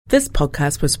This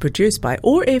podcast was produced by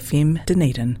OAR-FM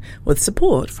Dunedin with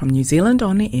support from New Zealand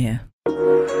On Air.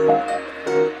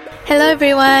 Hello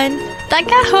everyone.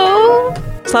 Takaho.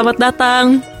 Selamat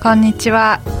datang.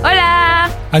 Konnichiwa. Hola.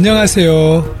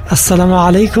 안녕하세요. Assalamu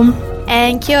alaikum.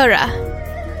 And kia ora.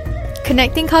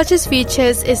 Connecting Cultures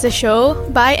Features is a show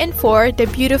by and for the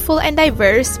beautiful and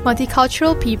diverse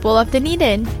multicultural people of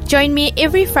Dunedin. Join me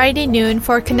every Friday noon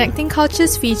for Connecting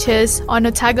Cultures Features on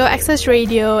Otago Access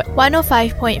Radio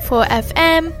 105.4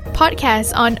 FM,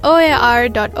 podcast on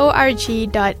oar.org.nz.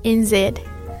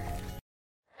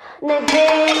 내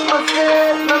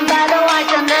뒷모습만 봐도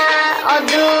알잖아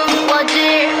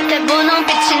어두워질 때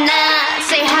분홍빛이 나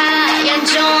새하얀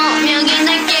조명이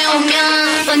날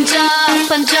깨우면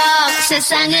번쩍번쩍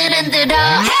세상을 흔들어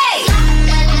Hey!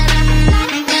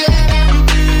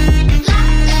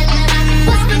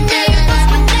 What's my name? What's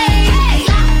my name?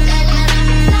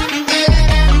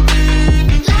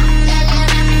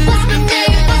 What's my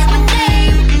name? What's my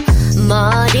name?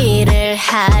 머리를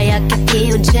하얗게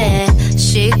피운 채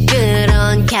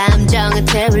시끄러운 감정을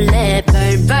태울래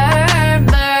burn burn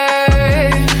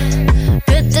burn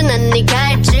그때 난 네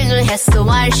갈증을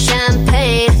해소할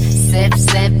샴페인 sip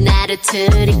sip 나를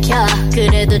들이켜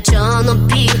그래도 저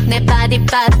높이 내 발이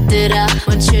빠뜨려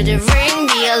Want you to ring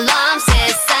the alarm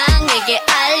세상에게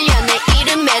알려 내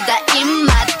이름에다 입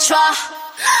맞춰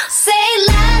Say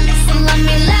la listen love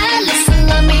me la listen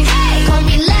love me hey call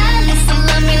me la listen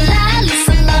love me la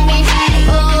listen love me hey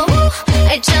oh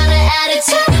있잖아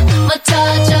attitude 뭐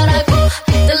터져라고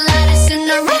the lightest in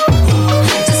the room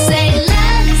Just say la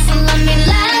listen love me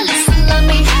la listen love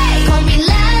me hey call me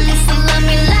la listen love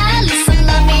me la listen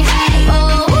love me hey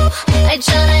oh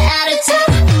있잖아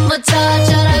attitude 뭐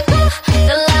터져라고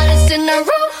the lightest in the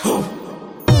room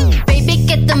Baby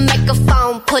get the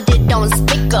microphone put it on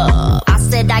speaker I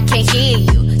said I can't hear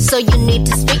you so you need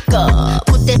to speak up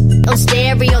put it on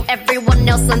stereo everyone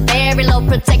else on very low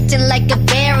protecting like a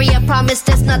barrier promise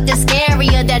there's nothing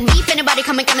scarier than me if anybody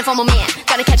coming for my man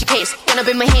gotta catch a case gonna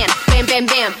be my hand bam bam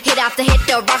bam hit after hit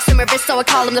the rocks in my wrist so I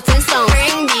call them the Flintstones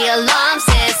ring the alarm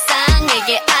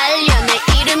세상에게 알려 내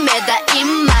이름에다 입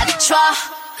맞춰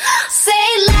say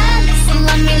la listen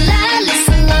love me la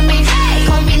listen love me hey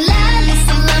call me la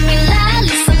listen love me la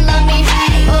listen love me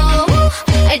hey oh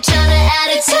있잖아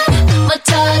attitude 뭐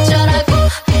터져라고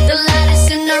the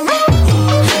lightest in the room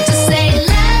Just say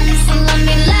la listen love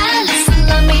me la listen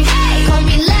love me hey call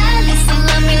me la listen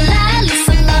love me la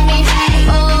listen love me hey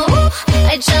oh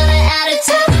있잖아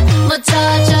attitude 뭐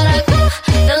터져라고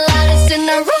the lightest in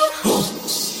the room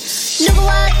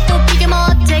누구와 또 비교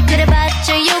못해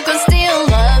그래봤자 you gon' still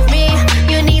love me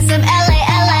you need some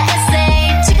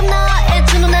LALISA 지금 너의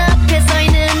두 눈앞에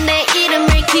서있는 내 이름을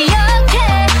기억해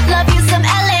love you some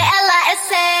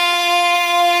LALISA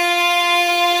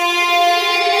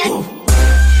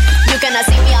You gonna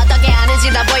see me 어떻게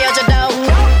하는지 다 보여줘도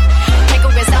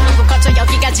태국에서 한국 거쳐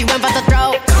여기까지 when but the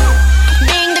throw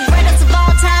Being the greatest of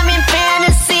all time in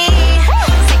fantasy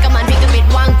새까만 휘금빛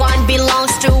왕관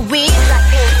belongs to we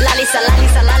랄리사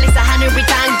랄리사 랄리사 하늘이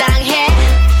당당해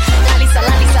랄리사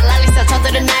랄리사 랄리사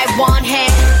저들은 날 원해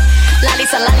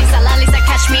랄리사 랄리사 랄리사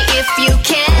catch me if you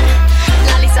can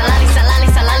랄리사 랄리사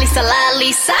랄리사 랄리사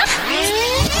랄리사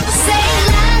Say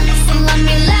la listen love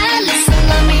me la listen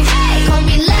love me hey call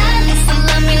me la listen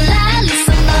love me la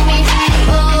listen love me hey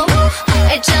oh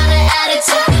있잖아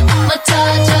attitude 뭐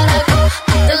터져라고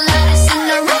the lightest in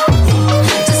the room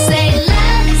Just say la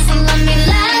listen love me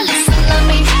la listen love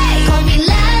me hey call me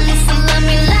la listen love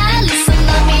me la listen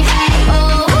love me hey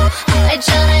oh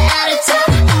있잖아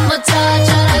attitude 뭐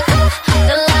터져라고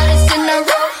the lightest in the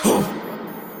room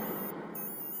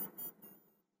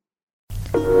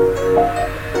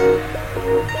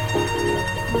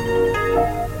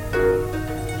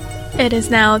It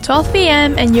is now 12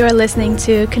 p.m. and you are listening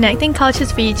to Connecting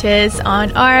Cultures Features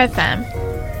on RFM.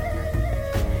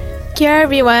 Kia ora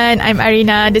everyone, I'm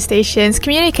Arina, the station's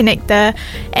community connector,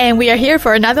 and we are here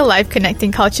for another live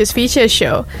Connecting Cultures Features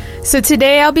show. So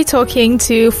today I'll be talking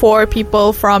to 4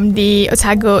 people from the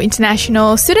Otago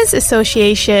International Students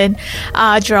Association,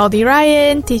 Geraldine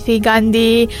Ryan, Tiffy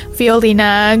Gandhi,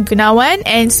 Violina Gunawan,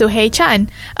 and Suhei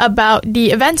Chan, about the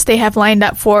events they have lined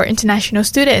up for international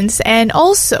students, and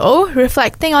also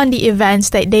reflecting on the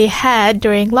events that they had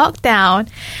during lockdown.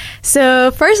 So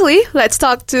firstly, let's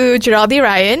talk to Geraldine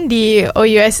Ryan, the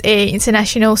OUSA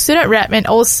International Student Rep and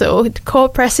also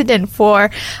co-president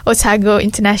for Otago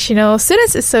International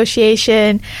Students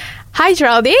Association. Hi,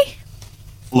 Geraldine.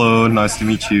 Hello, nice to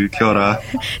meet you. Kia ora.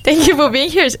 Thank you for being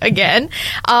here again.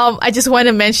 I just want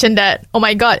to mention that, oh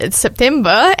my God, it's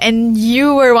September, and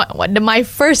you were my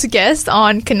first guest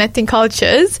on Connecting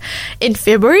Cultures in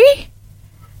February.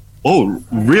 Oh,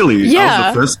 really? Yeah. I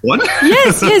was the first one?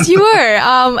 Yes, you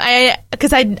were.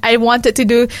 Because I wanted to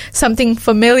do something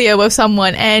familiar with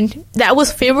someone, and that was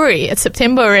February. It's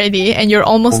September already, and you're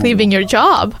almost leaving your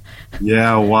job.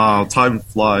 Yeah, wow. Time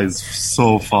flies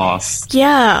so fast.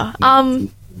 Yeah.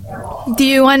 Do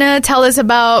you want to tell us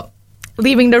about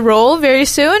leaving the role very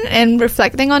soon and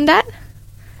reflecting on that?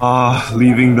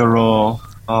 Leaving the role.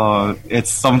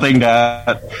 It's something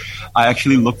that I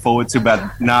actually look forward to,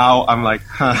 but now I'm like,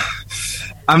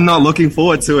 I'm not looking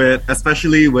forward to it,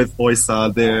 especially with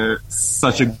OISA. They're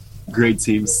such a great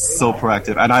team, so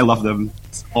proactive, and I love them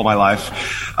all my life.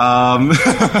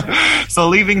 So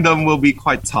leaving them will be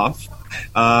quite tough.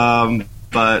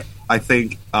 But I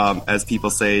think, as people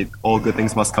say, all good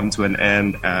things must come to an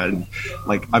end, and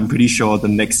like I'm pretty sure the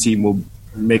next team will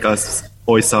make us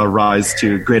OISA rise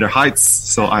to greater heights.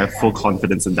 So I have full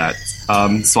confidence in that.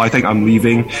 So I think I'm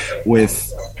leaving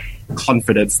with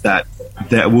confidence that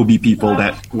there will be people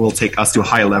that will take us to a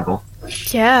higher level.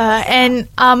 Yeah, and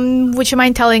would you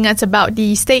mind telling us about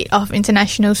the state of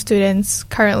international students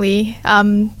currently,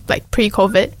 like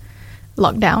pre-COVID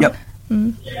lockdown? Yep.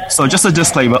 So just a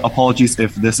disclaimer, apologies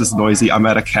if this is noisy. I'm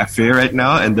at a cafe right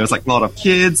now, and there's like a lot of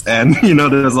kids, and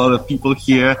there's a lot of people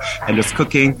here, and there's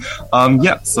cooking.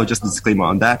 So just a disclaimer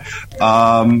on that.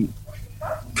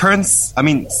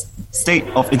 State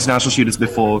of international students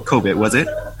before COVID, was it?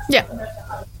 Yeah.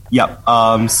 Yeah.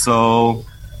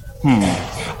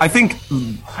 I think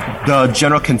the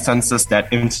general consensus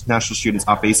that international students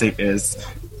are facing is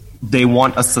they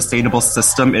want a sustainable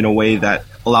system in a way that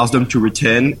allows them to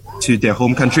return to their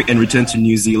home country and return to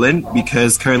New Zealand,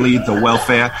 because currently the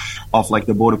welfare of like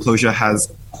the border closure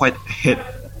has quite hit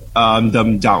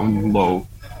them down low.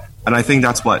 And I think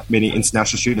that's what many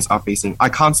international students are facing. I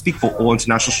can't speak for all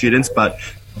international students, but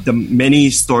the many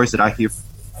stories that I hear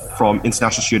from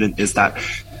international students is that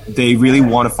they really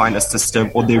want to find a system,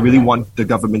 or they really want the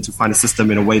government to find a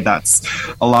system in a way that's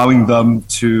allowing them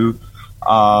to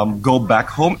go back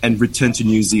home and return to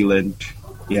New Zealand.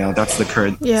 Yeah, that's the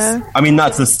current. Yeah.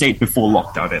 That's the state before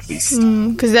lockdown, at least.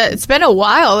 Because it's been a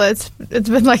while. It's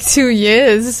been like 2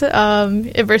 years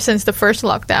ever since the first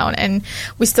lockdown, and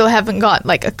we still haven't got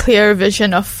like a clear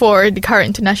vision for the current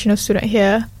international student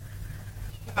here.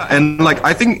 And like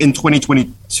I think in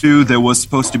 2022 there was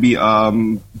supposed to be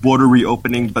border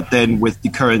reopening, but then with the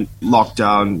current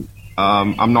lockdown,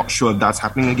 I'm not sure if that's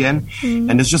happening again.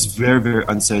 And it's just very, very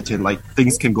uncertain. Like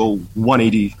things can go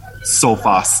 180 so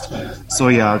fast. So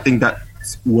yeah, I think that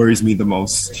worries me the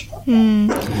most.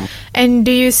 And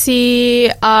do you see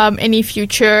any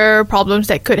future problems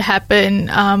that could happen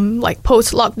like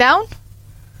post-lockdown?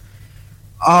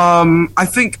 I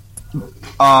think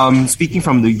speaking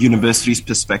from the university's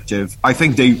perspective, I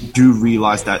think they do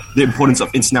realize that the importance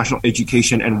of international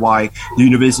education and why the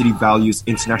university values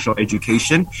international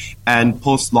education. And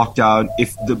post-lockdown,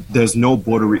 if there's no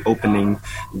border reopening,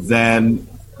 then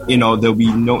there'll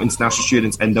be no international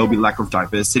students and there'll be lack of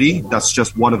diversity. That's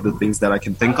just one of the things that I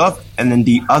can think of. And then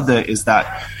the other is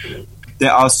that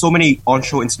there are so many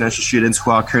onshore international students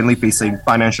who are currently facing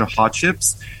financial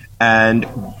hardships. And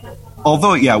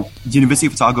although, the University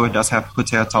of Otago does have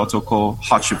Putea Tautoko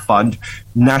Hardship Fund,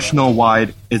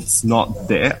 national-wide, it's not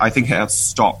there. I think it has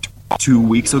stopped 2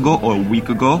 weeks ago or a week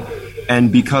ago.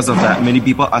 And because of that, many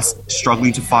people are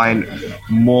struggling to find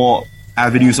more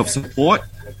avenues of support.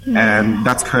 And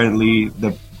that's currently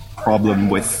the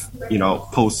problem with,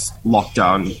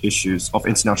 post-lockdown issues of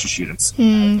international students.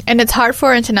 And it's hard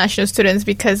for international students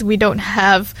because we don't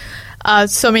have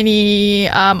so many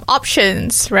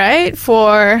options, right,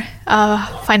 for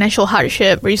financial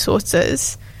hardship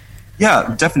resources.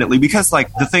 Yeah, definitely. Because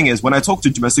like the thing is, when I talk to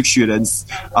domestic students,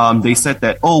 they said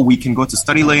that, we can go to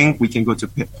StudyLink, we can go to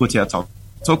Putea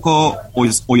Tautoko,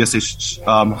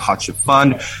 OISA Hardship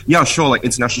Fund. Yeah, sure, like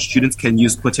international students can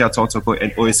use Putea Tautoko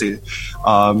and OISA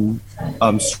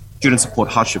Student Support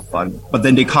Hardship Fund, but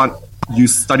then they can't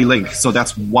use StudyLink. So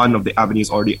that's one of the avenues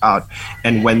already out.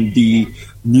 And when the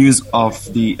news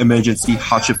of the emergency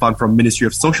hardship fund from Ministry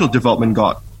of Social Development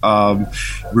got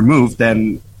removed,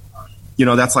 then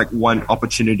that's like one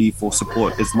opportunity for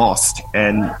support is lost,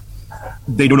 and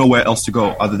they don't know where else to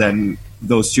go other than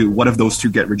those two. What if those two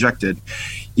get rejected?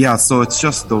 Yeah, so it's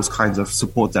just those kinds of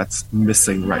support that's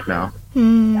missing right now.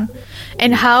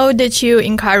 And how did you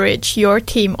encourage your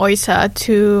team, OISA,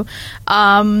 to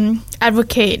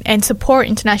advocate and support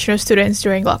international students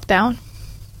during lockdown?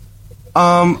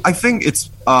 I think it's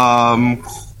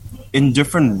in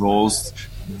different roles,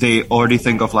 they already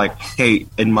think of like, hey,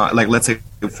 in my, like, let's say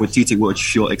for Titi, which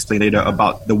she'll explain later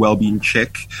about the well-being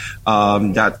check,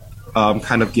 that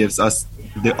kind of gives us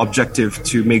the objective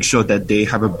to make sure that they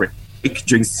have a break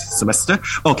during semester.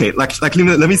 Okay, like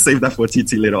let me save that for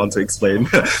TT later on to explain.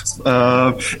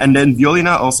 And then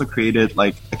Violina also created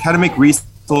like academic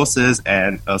resources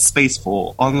and a space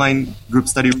for online group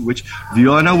study, which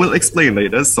Violina will explain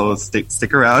later. So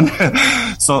stick around.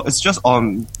 So it's just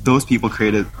on those people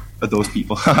created.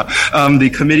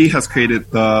 The committee has created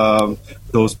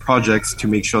those projects to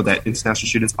make sure that international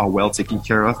students are well taken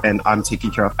care of, and I'm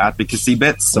taking care of advocacy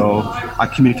bits. So I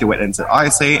communicate with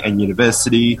NZISA and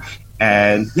university,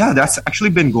 and yeah, that's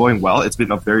actually been going well. It's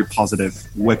been a very positive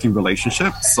working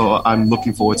relationship. So I'm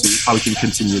looking forward to how we can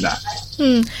continue that.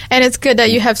 And it's good that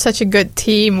you have such a good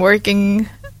team working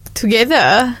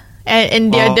together and in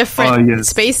their different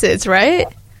spaces, right?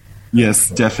 Yes,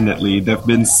 definitely. They've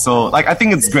been so, like, I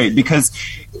think it's great because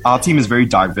our team is very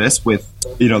diverse with,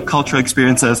 cultural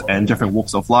experiences and different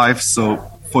walks of life. So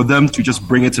for them to just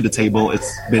bring it to the table,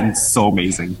 it's been so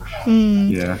amazing.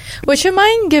 Yeah. Would you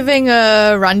mind giving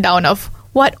a rundown of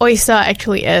what OISA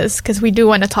actually is? Because we do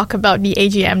want to talk about the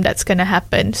AGM that's going to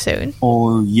happen soon.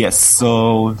 Oh, yes.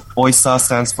 So OISA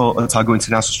stands for Otago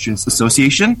International Students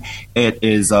Association. It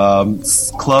is a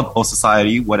club or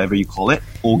society, whatever you call it,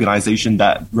 organization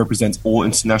that represents all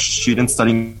international students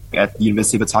studying at the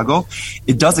University of Otago.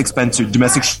 It does expand to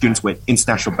domestic students with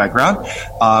international background.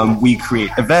 We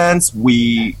create events,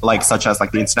 such as the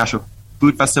International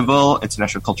Food Festival,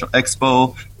 International Cultural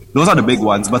Expo. Those are the big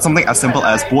ones, but something as simple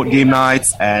as board game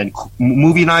nights and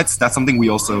movie nights, that's something we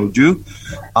also do.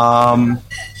 And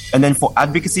then for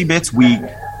advocacy bits, we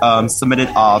submitted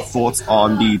our thoughts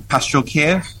on the pastoral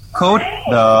care code,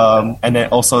 and then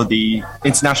also the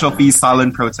international fees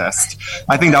silent protest.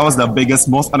 I think that was the biggest,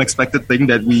 most unexpected thing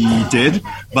that we did,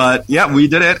 but yeah, we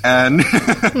did it, and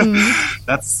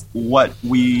that's what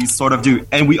we sort of do.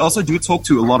 And we also do talk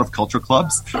to a lot of culture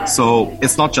clubs, so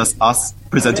it's not just us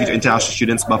presenting to international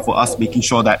students, but for us making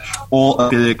sure that all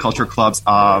affiliate culture clubs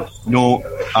know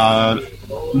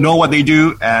what they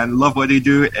do and love what they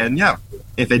do, and yeah,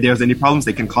 if there's any problems,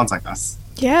 they can contact us.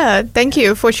 Yeah, thank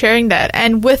you for sharing that.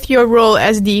 And with your role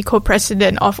as the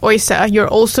co-president of OISA, you're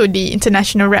also the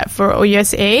international rep for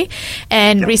OUSA.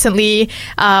 And recently,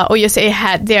 OUSA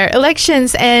had their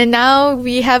elections, and now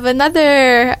we have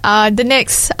another, the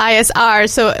next ISR.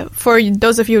 So for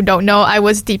those of you who don't know, I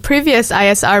was the previous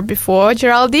ISR before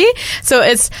Geraldine. So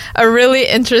it's a really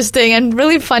interesting and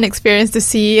really fun experience to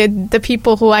see the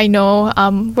people who I know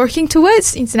working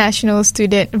towards international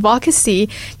student advocacy.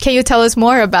 Can you tell us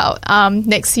more about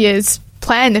next year's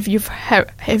plan, if you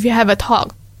have a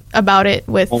talk about it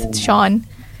with Sean?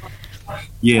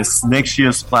 Yes, next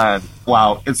year's plan.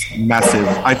 Wow, it's massive.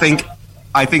 I think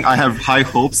I have high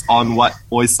hopes on what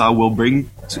OISA will bring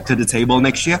to the table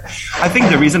next year. I think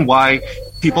the reason why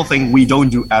people think we don't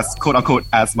do as quote unquote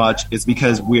as much is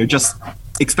because we're just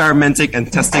experimenting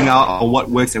and testing out on what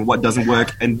works and what doesn't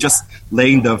work, and just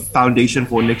laying the foundation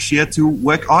for next year to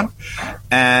work on.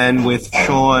 And with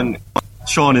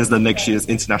Sean is the next year's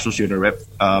international student rep,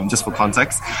 just for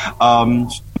context.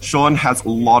 Sean has a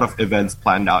lot of events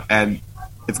planned out, and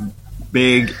it's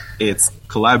big, it's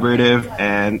collaborative,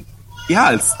 and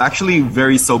yeah, it's actually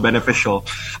very so beneficial.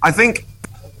 I think,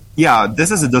 yeah,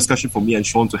 this is a discussion for me and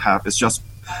Sean to have. It's just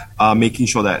making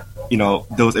sure that,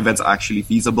 those events are actually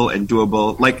feasible and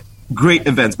doable. Like, great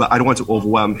events, but I don't want to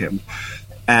overwhelm him.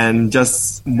 And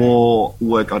just more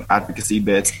work on advocacy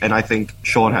bits. And I think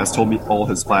Sean has told me all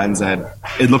his plans, and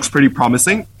it looks pretty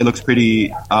promising. It looks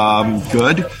pretty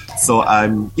good. So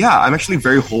I'm actually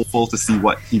very hopeful to see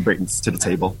what he brings to the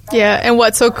table. Yeah, and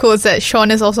what's so cool is that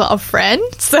Sean is also a friend.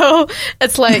 So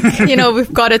it's like,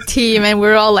 we've got a team, and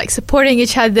we're all supporting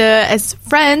each other as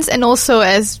friends, and also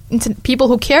as people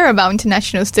who care about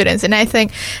international students. And I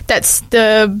think that's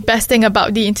the best thing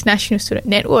about the International Student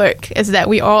Network, is that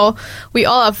we all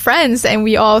are friends and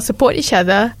we all support each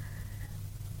other.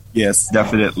 Yes,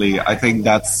 definitely. I think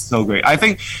that's so great. I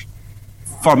think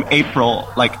from April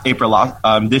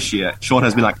last, this year, Sean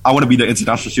has been like, I want to be the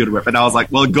international student rep. And I was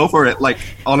like, well, go for it.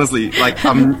 Honestly, I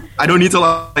don't need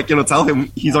to tell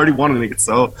him. He's already wanting it.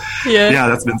 So yeah,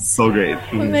 that's been so great.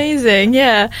 Amazing.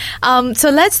 Yeah. So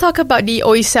let's talk about the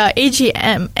OISA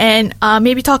AGM, and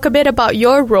maybe talk a bit about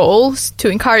your roles to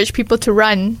encourage people to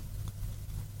run.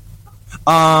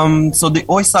 So the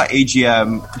OISA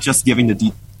AGM, just giving the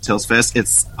details first,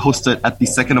 it's hosted at the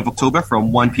 2nd of October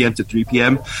from 1 p.m. to 3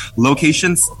 p.m.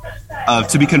 Locations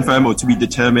to be confirmed or to be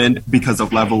determined because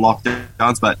of level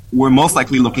lockdowns, but we're most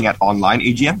likely looking at online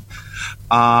AGM.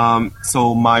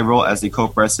 So my role as the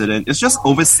co-president is just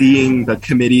overseeing the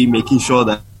committee, making sure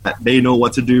that they know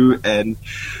what to do, and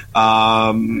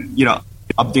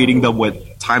updating them with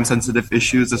time-sensitive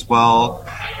issues as well.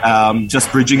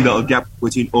 Just bridging the gap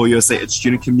between OUSA and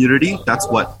student community. That's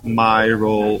what my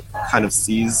role kind of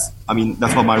sees. I mean,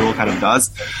 that's what my role kind of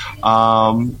does.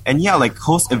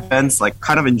 Host events, like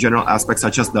kind of in general aspects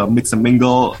such as the mix and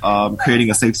mingle, creating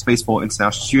a safe space for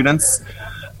international students.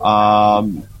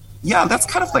 That's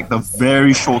kind of like the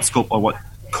very short scope of what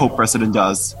co-president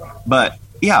does. But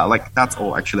yeah, like that's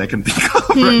all actually I can think of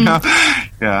right now.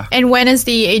 Yeah. And when is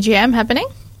the AGM happening?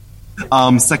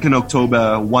 2nd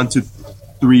October, 1 to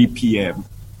 3 p.m.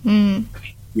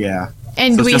 Yeah.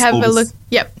 And do we have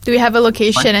do we have a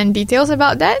location and details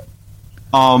about that?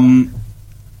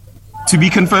 To be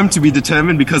confirmed, to be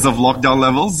determined because of lockdown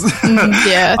levels.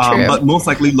 Yeah, true. But most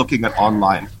likely looking at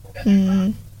online.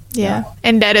 Yeah.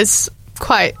 And that is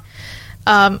quite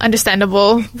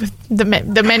understandable with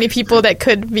the many people that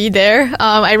could be there.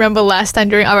 I remember last time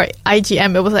during our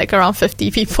IGM, it was like around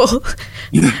 50 people.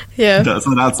 Yeah.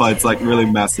 So that's why it's like really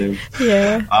massive.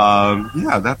 Yeah.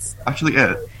 That's actually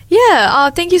it. Yeah,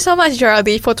 thank you so much,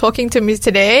 Geraldine, for talking to me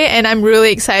today. And I'm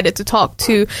really excited to talk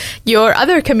to your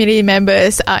other community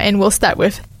members. And we'll start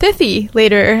with Tithi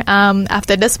later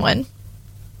after this one.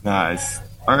 Nice.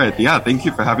 All right. Yeah, thank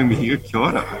you for having me here. Kia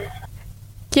ora.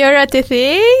 Kia ora,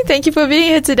 Tithi. Thank you for being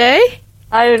here today.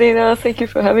 Hi, Arina. Thank you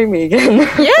for having me again.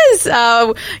 Yes,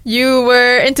 you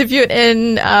were interviewed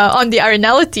on the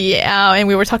Arinality, and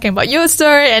we were talking about your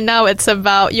story, and now it's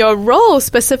about your role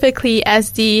specifically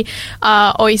as the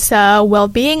OISA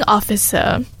Wellbeing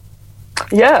Officer.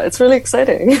 Yeah, it's really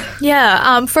exciting.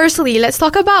 Yeah. Firstly, let's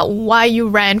talk about why you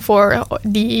ran for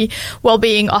the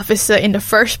Wellbeing Officer in the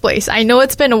first place. I know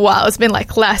it's been a while. It's been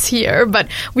like last year, but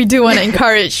we do want to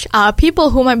encourage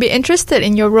people who might be interested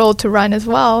in your role to run as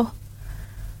well.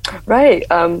 Right.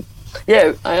 I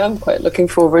am quite looking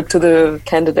forward to the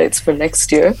candidates for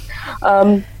next year.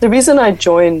 The reason I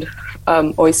joined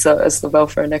OISA as the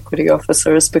Welfare and Equity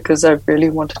Officer is because I really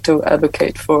wanted to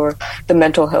advocate for the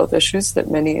mental health issues that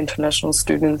many international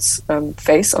students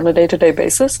face on a day-to-day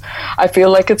basis. I feel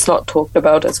like it's not talked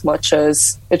about as much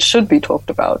as it should be talked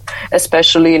about,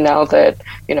 especially now that,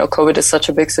 COVID is such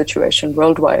a big situation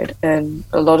worldwide and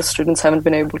a lot of students haven't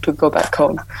been able to go back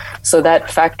home. So that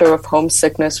factor of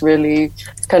homesickness really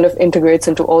kind of integrates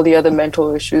into all the other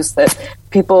mental issues that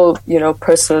people,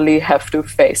 personally have to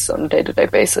face on a day-to-day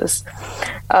basis.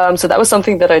 So that was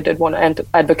something that I did want to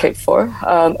advocate for.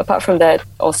 Apart from that,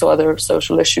 also other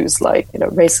social issues like,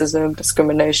 racism,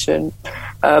 discrimination,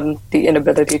 the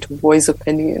inability to voice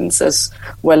opinions as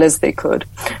well as they could.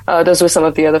 Those were some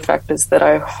of the other factors that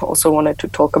I also wanted to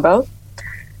talk about.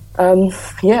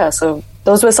 So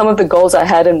those were some of the goals I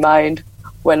had in mind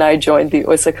when I joined the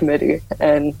OISA committee,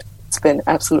 and it's been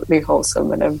absolutely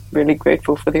wholesome, and I'm really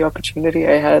grateful for the opportunity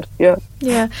I had.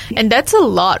 Yeah, and that's a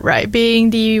lot, right?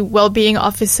 Being the well-being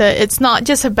officer, it's not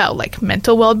just about like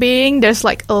mental well-being. There's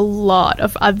like a lot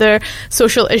of other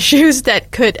social issues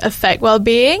that could affect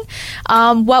well-being.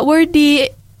 What were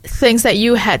the things that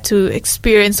you had to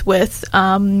experience with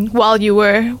while you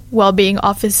were well-being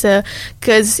officer?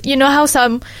 Because you know how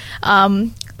some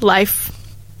life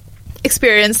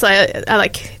experience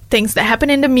like things that happen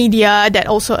in the media that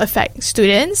also affect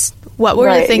students. What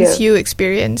were the things you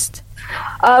experienced?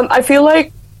 I feel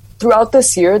like throughout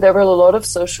this year, there were a lot of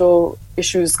social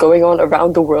issues going on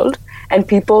around the world, and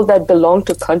people that belong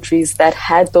to countries that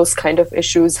had those kind of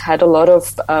issues had a lot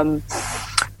of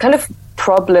kind of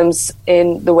problems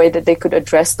in the way that they could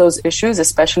address those issues,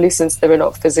 especially since they were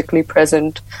not physically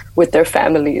present with their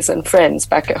families and friends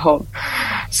back at home.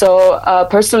 So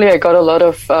personally, I got a lot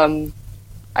of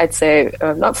I'd say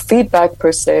not feedback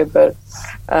per se, but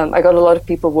I got a lot of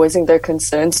people voicing their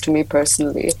concerns to me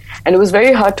personally. And it was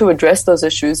very hard to address those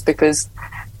issues because,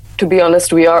 to be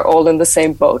honest, we are all in the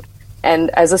same boat.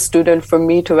 And as a student, for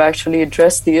me to actually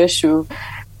address the issue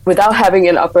without having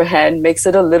an upper hand makes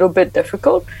it a little bit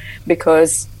difficult,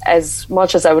 because as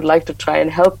much as I would like to try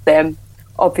and help them,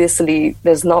 obviously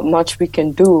there's not much we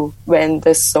can do when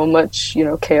there's so much,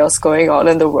 chaos going on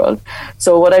in the world.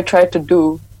 So what I tried to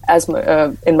do as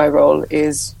in my role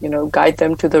is, guide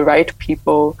them to the right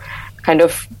people, kind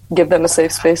of give them a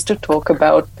safe space to talk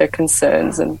about their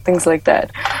concerns and things like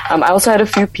that. I also had a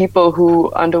few people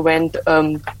who underwent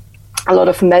a lot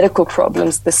of medical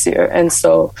problems this year. And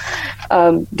so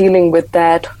dealing with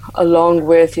that along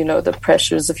with, the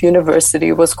pressures of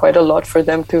university was quite a lot for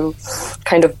them to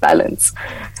kind of balance.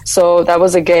 So that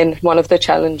was, again, one of the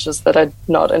challenges that I'd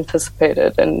not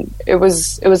anticipated. And it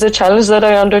was a challenge that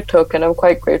I undertook, and I'm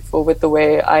quite grateful with the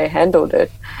way I handled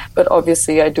it, But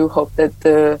obviously, I do hope that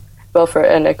the Welfare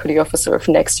and Equity Officer of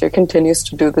next year continues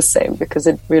to do the same, because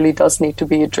it really does need to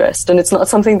be addressed. And it's not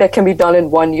something that can be done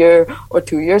in 1 year or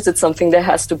 2 years. It's something that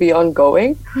has to be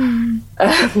ongoing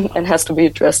and has to be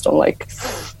addressed on like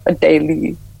a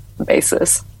daily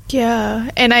basis. Yeah,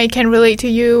 and I can relate to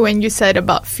you when you said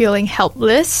about feeling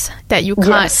helpless, that you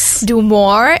can't do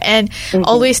more, and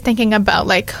always thinking about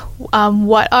like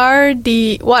what are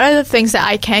the things that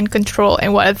I can control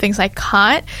and what are the things I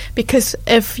can't, because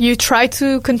if you try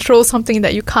to control something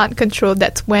that you can't control,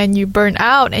 that's when you burn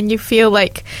out and you feel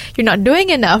like you're not doing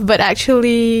enough, but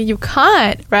actually you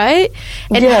can't, right?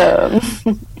 And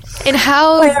and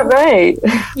how... Oh, you're right.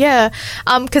 Yeah,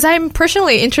 because I'm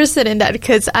personally interested in that,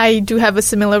 because I do have a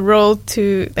similar role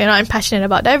to, I'm passionate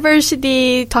about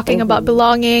diversity, talking about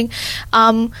belonging.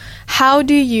 How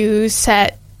do you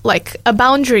set like a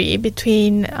boundary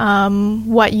between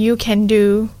what you can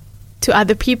do to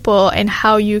other people and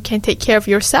how you can take care of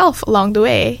yourself along the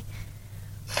way?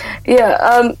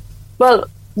 Yeah, well,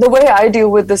 the way I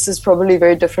deal with this is probably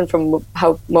very different from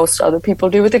how most other people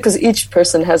deal with it, because each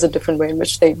person has a different way in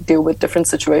which they deal with different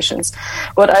situations.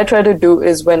 What I try to do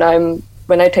is when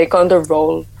I take on the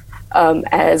role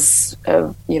as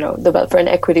the Welfare and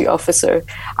Equity Officer,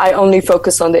 I only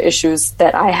focus on the issues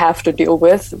that I have to deal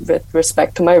with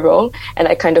respect to my role, and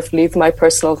I kind of leave my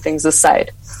personal things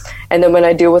aside. And then when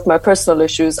I deal with my personal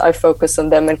issues, I focus on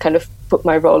them and kind of put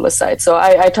my role aside. So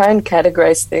I try and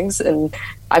categorize things, and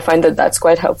I find that that's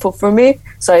quite helpful for me.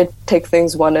 So I take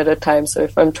things one at a time. So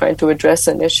if I'm trying to address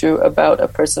an issue about a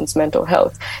person's mental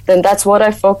health, then that's what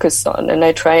I focus on. And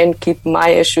I try and keep my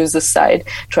issues aside,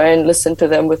 try and listen to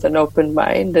them with an open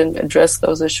mind and address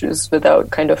those issues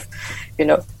without kind of,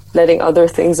 letting other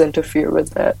things interfere with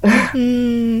that.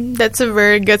 That's a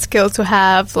very good skill to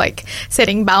have, like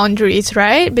setting boundaries,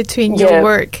 right, between your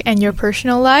work and your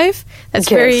personal life. That's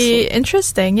very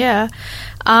interesting, yeah.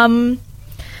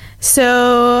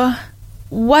 So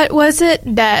what was it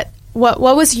what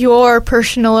was your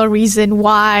personal reason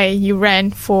why you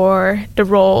ran for the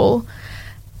role?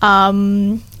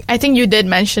 I think you did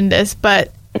mention this,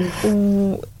 but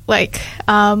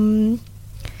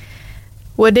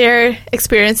were there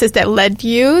experiences that led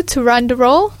you to run the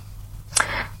role?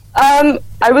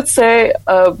 I would say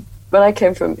when I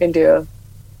came from India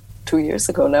 2 years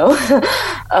ago now,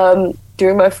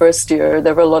 during my first year,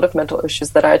 there were a lot of mental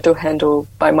issues that I had to handle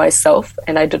by myself,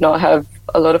 and I did not have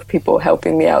a lot of people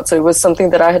helping me out. So it was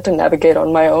something that I had to navigate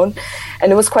on my own,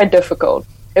 and it was quite difficult.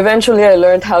 Eventually, I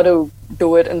learned how to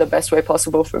do it in the best way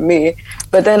possible for me,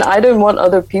 but then I didn't want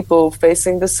other people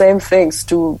facing the same things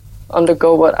to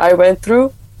undergo what I went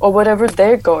through or whatever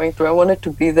they're going through. I wanted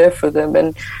to be there for them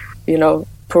and,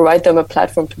 provide them a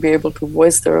platform to be able to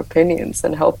voice their opinions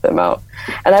and help them out.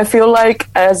 And I feel like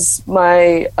as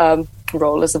my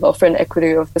role as a Welfare and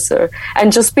Equity Officer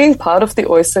and just being part of the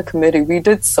OISA committee, we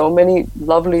did so many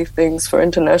lovely things for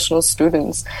international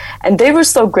students. And they were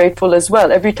so grateful as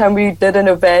well. Every time we did an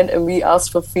event and we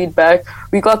asked for feedback,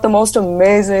 we got the most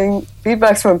amazing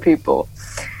feedbacks from people.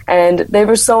 And they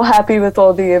were so happy with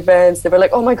all the events. They were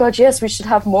like, oh my God, yes, we should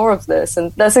have more of this.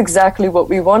 And that's exactly what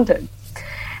we wanted.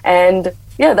 And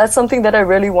yeah, that's something that I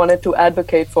really wanted to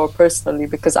advocate for personally,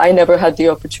 because I never had the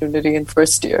opportunity in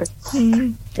first year.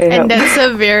 And that's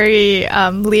a very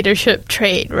leadership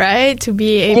trait, right? To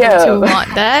be able to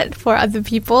want that for other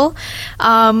people.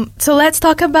 So let's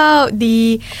talk about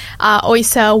the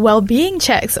OISA well-being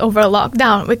checks over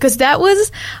lockdown, because that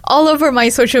was all over my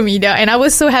social media, and I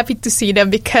was so happy to see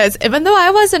them, because even though I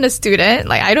wasn't a student,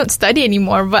 like I don't study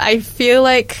anymore, but I feel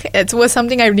like it was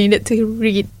something I needed to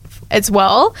read as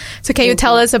well. So can you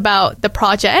tell us about the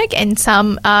project and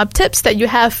some tips that you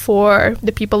have for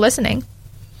the people listening?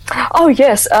 Oh,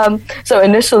 yes. So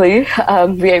initially,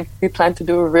 we planned to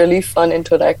do a really fun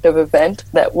interactive event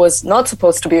that was not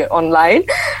supposed to be online,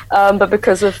 but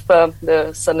because of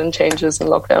the sudden changes in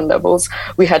lockdown levels,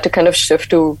 we had to kind of shift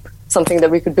to something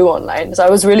that we could do online. So I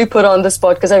was really put on the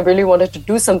spot because I really wanted to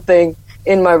do something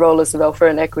in my role as a Welfare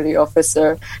and Equity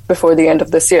Officer before the end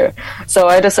of this year. So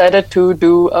I decided to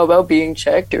do a well-being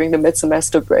check during the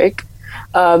mid-semester break.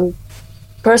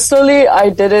 Personally, I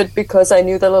did it because I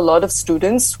knew that a lot of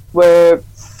students were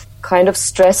kind of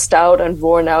stressed out and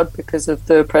worn out because of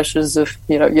the pressures of,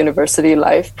 university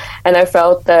life. And I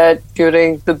felt that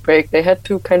during the break, they had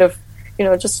to kind of,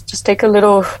 just take a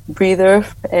little breather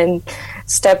and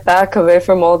step back away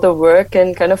from all the work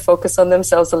and kind of focus on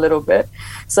themselves a little bit.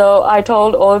 So I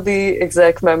told all the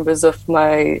exec members of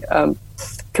my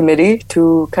committee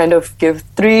to kind of give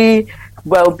 3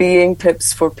 well-being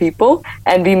tips for people,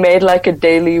 and we made like a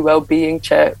daily well-being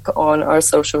check on our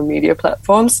social media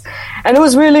platforms, and it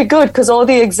was really good because all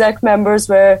the exec members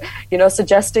were,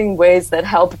 suggesting ways that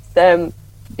helped them,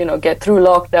 get through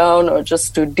lockdown or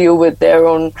just to deal with their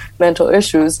own mental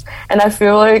issues. And I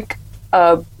feel like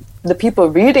the people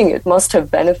reading it must have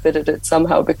benefited it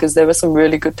somehow, because there were some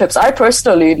really good tips. I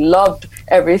personally loved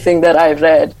everything that I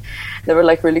read. There were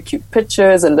like really cute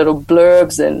pictures and little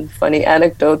blurbs and funny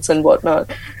anecdotes and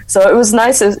whatnot. So it was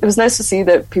nice. It was nice to see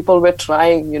that people were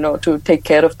trying, to take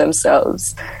care of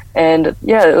themselves. And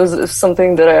yeah, it was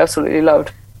something that I absolutely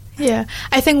loved. Yeah,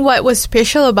 I think what was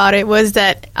special about it was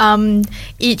that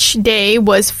each day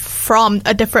was from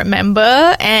a different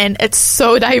member, and it's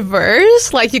so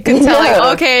diverse. Like you can tell,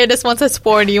 like, okay, this one's a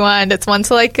sporty one, this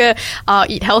one's like a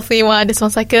eat healthy one, this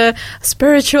one's like a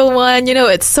spiritual one.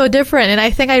 It's so different, and I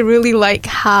think I really like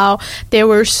how there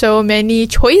were so many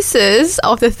choices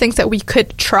of the things that we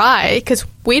could try, because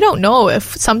we don't know if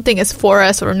something is for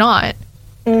us or not.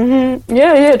 Mm-hmm.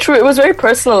 Yeah, true. It was very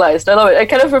personalized. I love it. It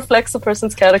kind of reflects the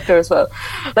person's character as well.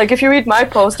 Like if you read my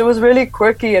post, it was really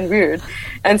quirky and weird,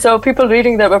 and so people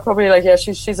reading that were probably like, "Yeah,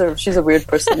 she's a weird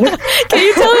person." Can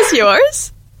you tell us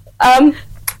yours?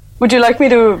 Would you like me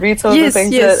to read some of the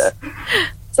things? Yes.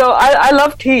 So I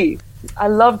love tea. I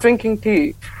love drinking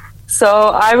tea. So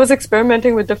I was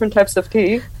experimenting with different types of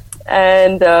tea,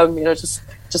 and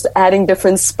just adding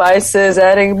different spices,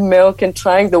 adding milk, and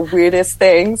trying the weirdest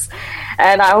things.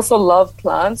 And I also love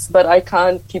plants, but I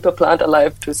can't keep a plant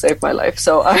alive to save my life.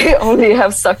 So I only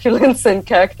have succulents and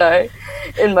cacti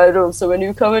in my room. So when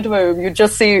you come into my room, you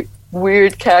just see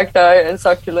weird cacti and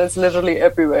succulents literally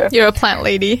everywhere. You're a plant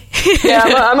lady. Yeah,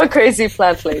 I'm a crazy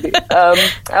plant lady. I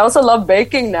also love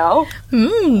baking now.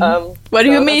 What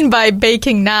do you mean by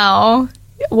baking now?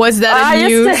 Was that a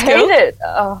new skill? I used to hate it.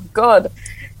 Oh, God.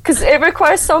 Because it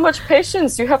requires so much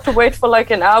patience. You have to wait for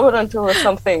like an hour until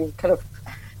something kind of,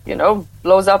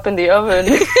 blows up in the oven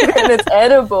and it's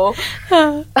edible.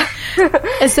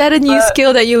 Is that a new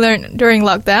skill that you learned during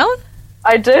lockdown?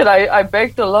 I did. I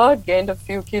baked a lot, gained a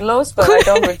few kilos, but I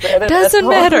don't regret it. Doesn't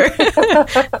matter.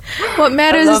 What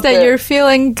matters is that you're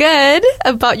feeling good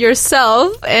about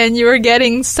yourself and you're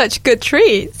getting such good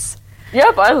treats.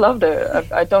 Yep, I loved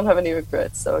it. I don't have any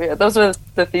regrets. So yeah, those are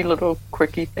the three little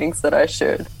quirky things that I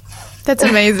shared. That's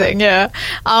amazing, yeah.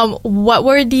 What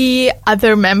were the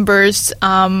other members'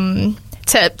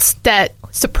 tips that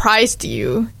surprised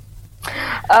you?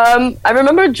 I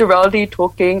remember Geraldi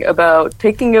talking about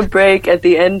taking a break at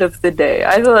the end of the day.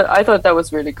 I thought that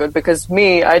was really good, because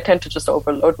I tend to just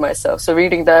overload myself. So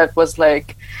reading that was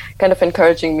like kind of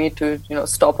encouraging me to,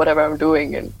 stop whatever I'm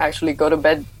doing and actually go to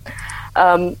bed.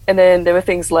 And then there were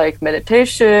things like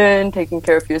meditation, taking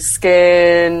care of your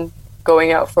skin,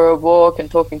 going out for a walk and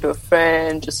talking to a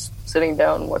friend, just sitting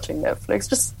down watching Netflix,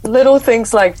 just little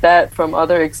things like that from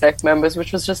other exec members,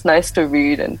 which was just nice to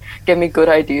read and give me good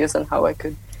ideas on how I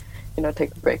could,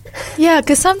 take a break. Yeah,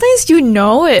 because sometimes you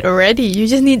know it already. You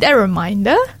just need that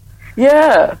reminder.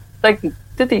 Yeah, like,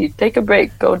 Didi, take a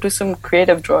break, go do some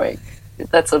creative drawing.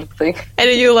 That sort of thing. And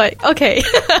then you're like, okay,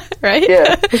 right?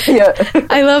 Yeah.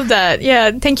 I love that.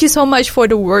 Yeah, thank you so much for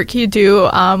the work you do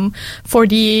for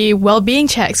the well-being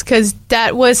checks, because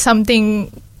that was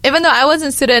something, even though I wasn't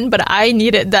a student, but I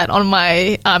needed that on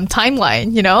my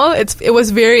timeline, It was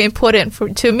very important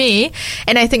to me,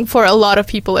 and I think for a lot of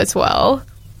people as well.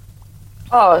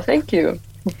 Oh, thank you.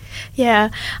 Yeah.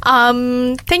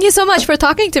 Thank you so much for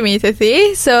talking to me,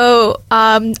 Tithi. So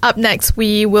up next,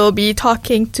 we will be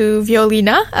talking to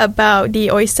Violina about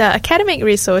the Oyster academic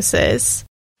resources.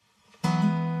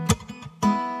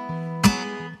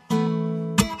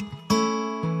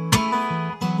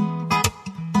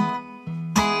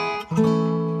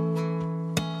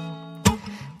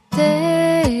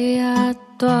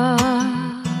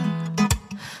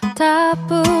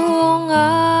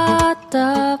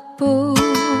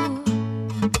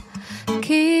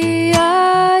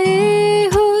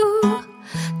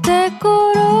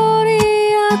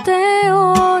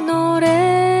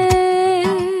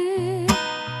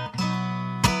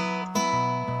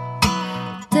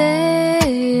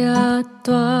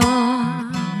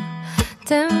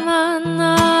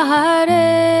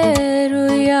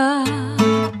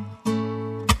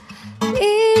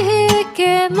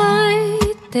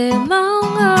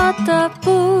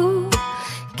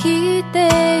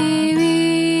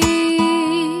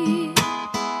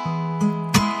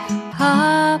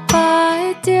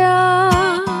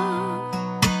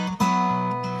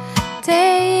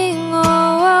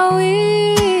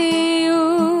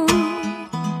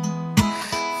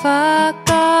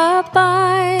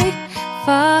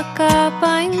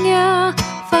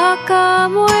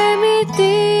 kamu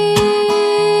emiti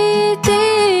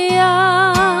dia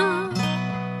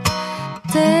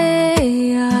te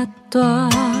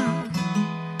atua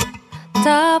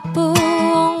tapu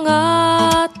onga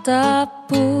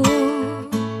tapu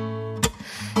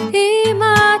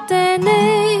imate ne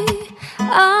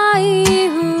ai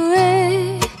hue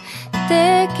te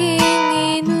kingi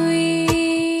nui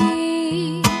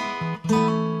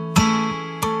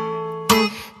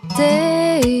te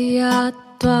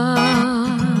atua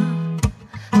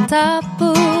tapu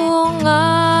onga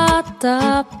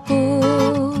tapu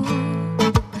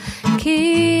ki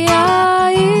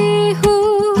ai hu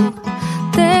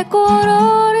te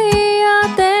korori a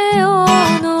te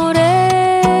onore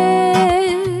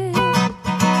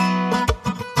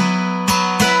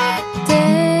te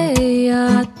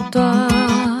atua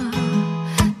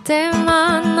te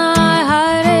mana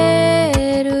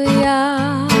hareru ya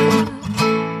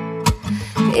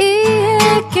I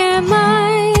ke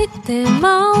mai te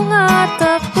maunga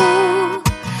tapu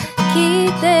ki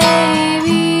te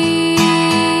iwi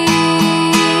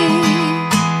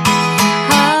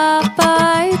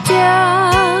hapai tia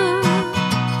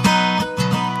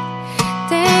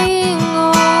te ingo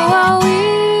au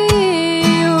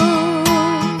iu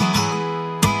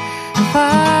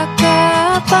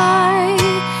whakapai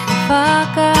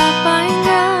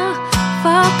whakapainga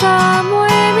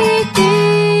whakamoemiti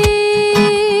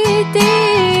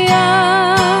tia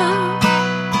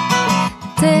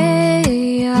te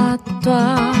atua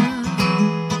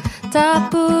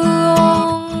tapu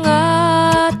onga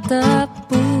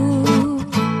tapu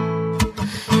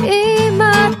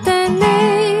imate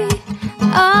nei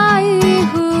ai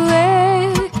hue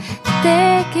te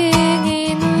kingi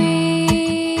nui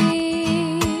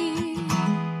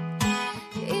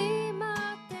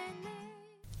imate nei.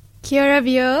 Kia ora,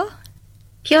 Bio.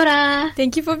 Kia ora.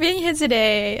 Thank you for being here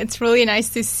today. It's really nice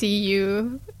to see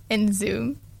you in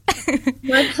Zoom.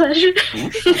 My pleasure.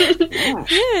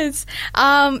 Yes.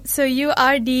 So you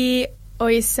are the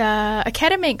OISA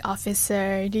academic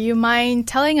officer. Do you mind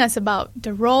telling us about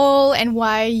the role and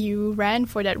why you ran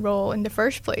for that role in the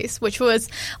first place, which was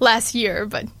last year?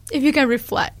 But if you can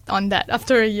reflect on that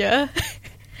after a year.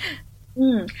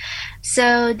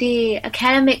 So the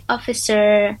academic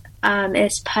officer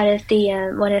is part of the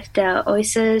one of the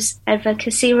OISA's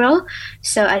advocacy role.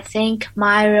 So I think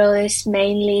my role is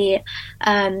mainly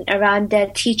around the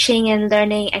teaching and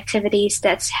learning activities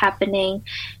that's happening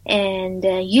in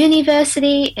the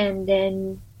university, and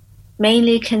then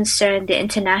mainly concern the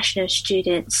international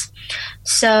students.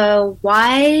 So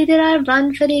why did I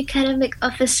run for the academic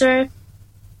officer?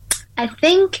 I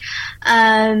think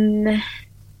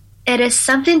it is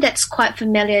something that's quite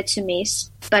familiar to me,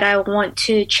 but I want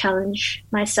to challenge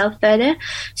myself further.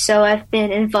 So I've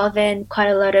been involved in quite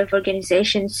a lot of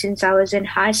organizations since I was in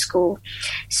high school.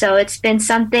 So it's been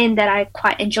something that I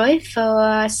quite enjoy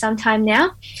for some time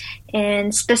now.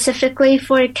 And specifically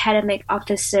for academic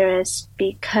officers,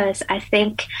 because I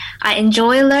think I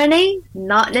enjoy learning,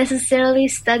 not necessarily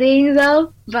studying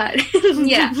though, but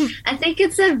yeah, I think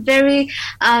it's a very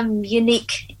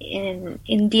unique and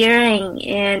endearing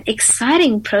and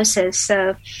exciting process.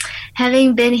 So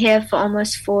having been here for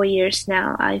almost 4 years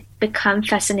now, I've become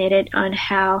fascinated on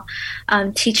how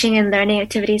teaching and learning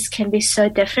activities can be so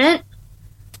different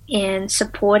and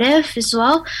supportive as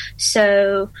well.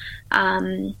 So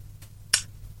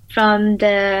from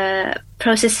the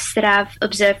processes that I've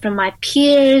observed from my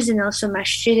peers and also my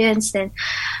students, and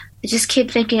I just keep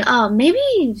thinking, oh,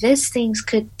 maybe these things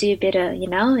could do better, you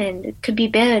know, and it could be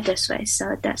better this way.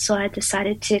 So that's why I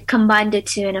decided to combine the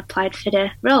two and applied for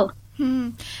the role.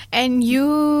 And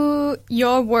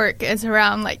your work is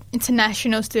around like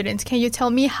international students. Can you tell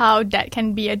me how that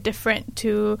can be different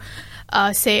to,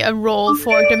 say, a role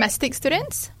for domestic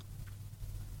students?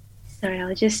 Sorry,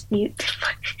 I'll just mute.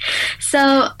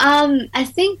 So I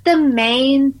think the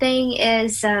main thing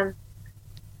is,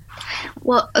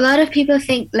 well, a lot of people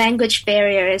think language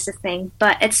barrier is a thing,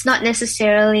 but it's not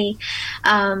necessarily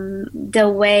the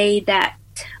way that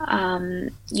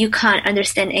you can't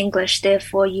understand English,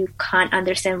 therefore you can't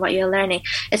understand what you're learning.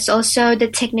 It's also the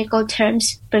technical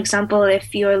terms. For example,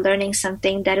 if you're learning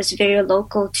something that is very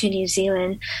local to New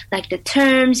Zealand, like the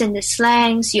terms and the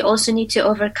slangs, you also need to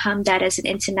overcome that as an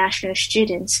international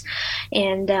student.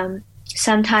 And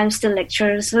sometimes the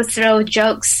lecturers will throw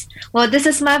jokes. Well, this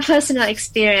is my personal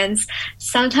experience.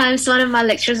 Sometimes one of my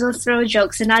lecturers will throw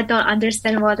jokes and I don't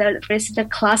understand why the rest of the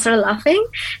class are laughing.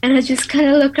 And I just kind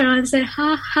of look around and say,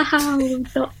 ha, ha, ha,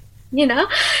 you know?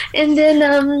 And then,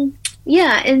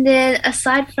 and then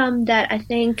aside from that, I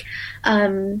think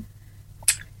a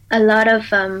lot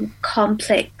of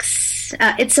complex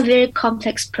it's a very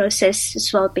complex process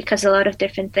as well, because a lot of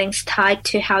different things tied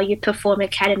to how you perform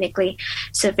academically.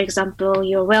 So, for example,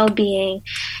 your well-being,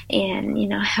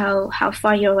 and how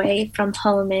far you're away from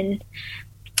home, and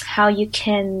how you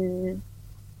can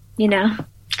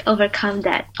overcome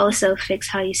that also affects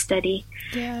how you study.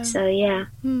 Yeah. So yeah.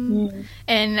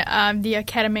 And the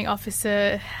academic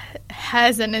officer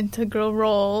has an integral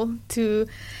role to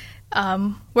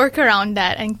work around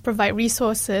that and provide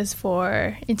resources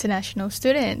for international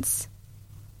students.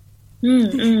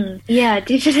 Yeah,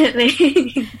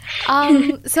 definitely.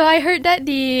 So I heard that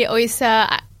the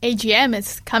OISA AGM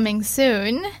is coming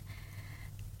soon.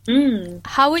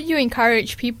 How would you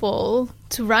encourage people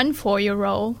to run for your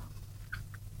role?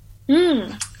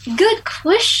 Good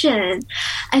question.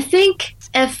 I think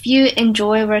if you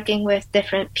enjoy working with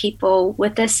different people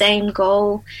with the same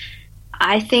goal,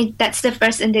 I think that's the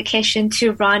first indication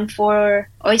to run for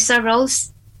OISA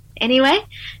roles anyway.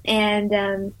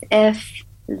 And if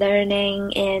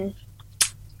learning and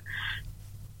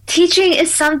teaching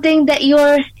is something that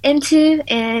you're into,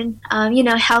 and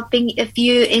helping, if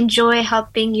you enjoy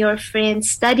helping your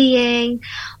friends studying,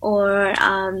 or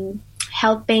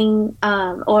helping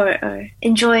or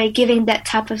enjoy giving that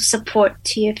type of support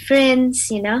to your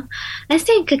friends, I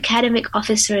think academic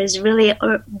officer is really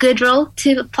a good role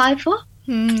to apply for.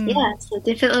 Yeah, so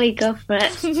definitely go for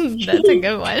it. That's a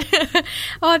good one.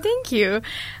 Oh, thank you.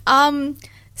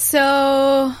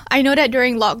 So I know that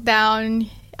during lockdown,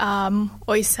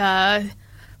 OISA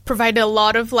provided a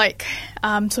lot of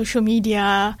social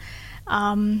media,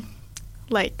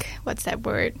 what's that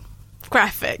word?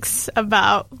 Graphics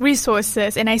about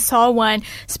resources, and I saw one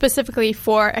specifically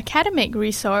for academic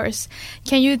resource.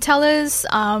 Can you tell us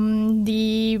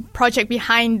the project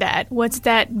behind that? Was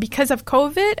that because of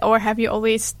COVID, or have you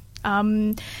always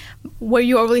were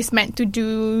you always meant to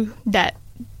do that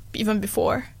even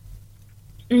before?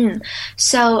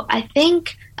 So I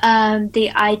think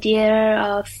the idea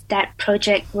of that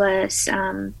project was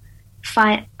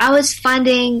I was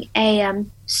finding a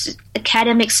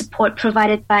academic support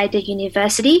provided by the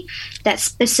university that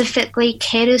specifically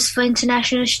caters for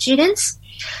international students.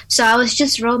 So I was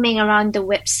just roaming around the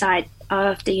website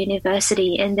of the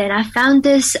university, and then I found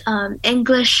this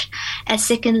English as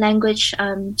second language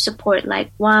support,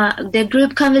 the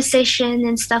group conversation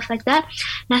and stuff like that.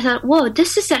 And I thought, whoa,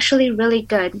 this is actually really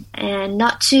good. And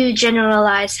not to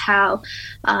generalize how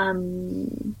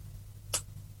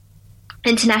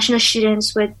international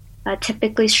students would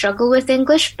typically struggle with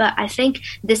English, but I think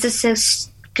this is a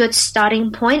good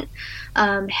starting point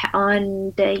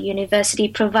on the university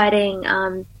providing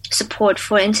support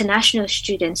for international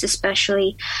students,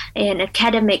 especially in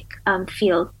academic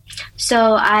field.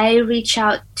 So I reach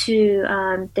out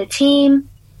to the team,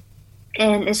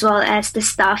 and as well as the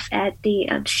staff at the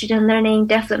Student Learning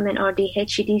Development, or the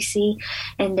HEDC,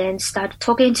 and then started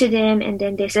talking to them, and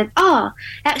then they said,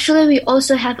 actually we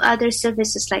also have other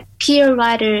services like peer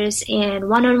writers and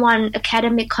one-on-one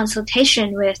academic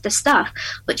consultation with the staff,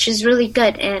 which is really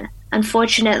good. And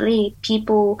unfortunately,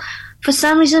 for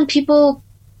some reason,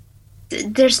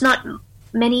 there's not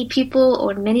many people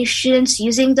or many students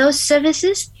using those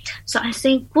services. So I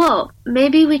think, well,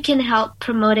 maybe we can help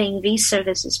promoting these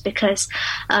services, because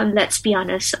let's be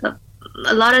honest,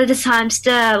 a lot of the times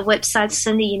the websites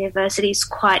in the university is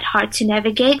quite hard to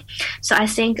navigate. So I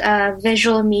think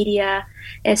visual media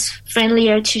is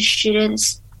friendlier to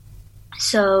students.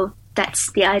 So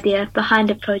that's the idea behind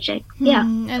the project. Yeah.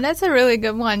 And that's a really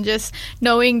good one, just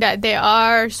knowing that there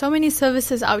are so many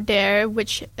services out there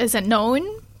which isn't known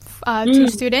to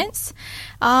students.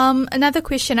 Another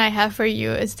question I have for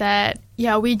you is that,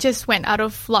 we just went out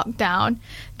of lockdown.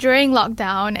 During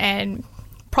lockdown, and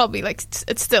probably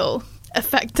it's still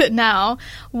affected now,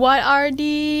 what are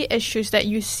the issues that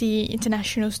you see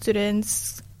international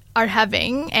students are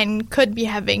having and could be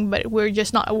having, but we're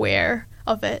just not aware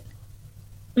of it?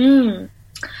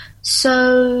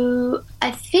 So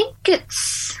I think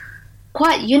it's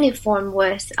quite uniform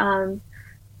with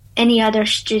any other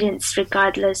students,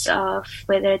 regardless of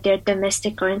whether they're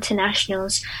domestic or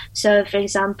internationals. So, for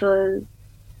example,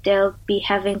 they'll be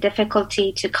having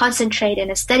difficulty to concentrate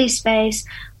in a study space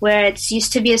where it's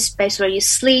used to be a space where you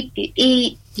sleep, you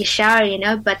eat, you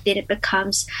shower, but then it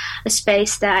becomes a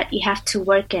space that you have to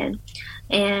work in.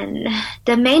 And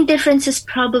the main difference is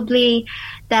probably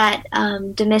that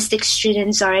domestic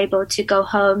students are able to go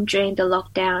home during the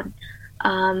lockdown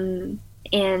and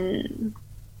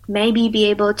maybe be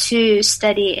able to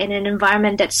study in an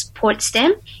environment that supports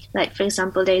them. Like, for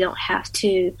example, they don't have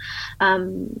to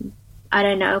I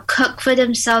don't know, cook for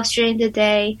themselves during the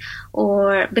day,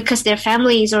 or because their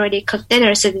families already cooked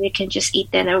dinner so they can just eat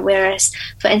dinner. Whereas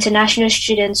for international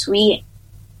students, we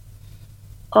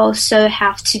also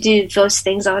have to do those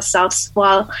things ourselves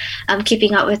while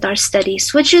keeping up with our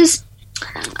studies, which is,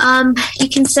 you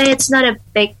can say it's not a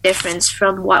big difference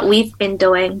from what we've been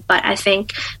doing, but I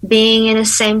think being in the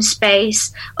same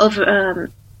space over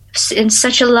in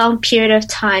such a long period of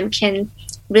time can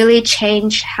really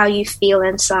change how you feel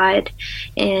inside,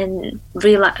 and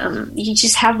you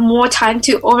just have more time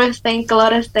to overthink a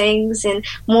lot of things and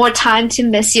more time to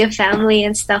miss your family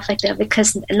and stuff like that,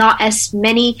 because not as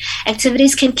many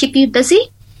activities can keep you busy.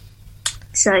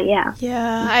 So yeah.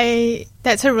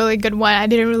 That's a really good one. I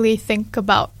didn't really think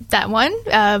about that one,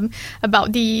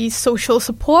 about the social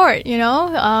support,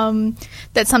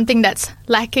 that's something that's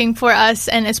lacking for us,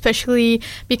 and especially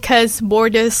because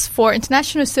borders for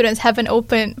international students haven't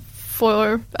opened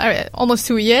for almost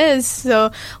 2 years.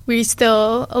 So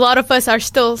a lot of us are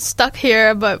still stuck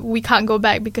here, but we can't go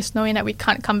back because knowing that we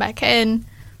can't come back in.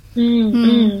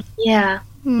 Yeah,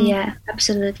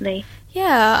 absolutely.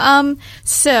 Yeah.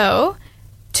 So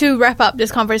to wrap up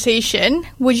this conversation,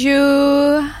 would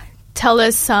you tell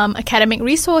us some academic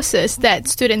resources that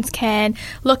students can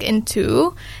look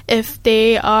into if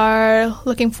they are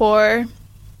looking for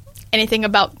anything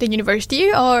about the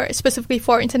university or specifically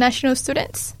for international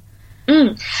students?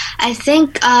 I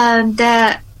think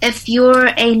that if you're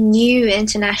a new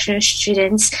international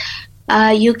student,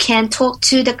 you can talk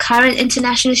to the current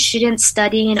international students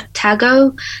studying in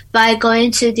Otago by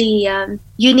going to the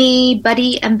Uni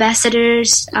Buddy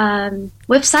Ambassadors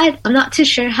website. I'm not too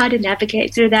sure how to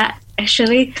navigate through that,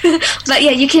 actually. But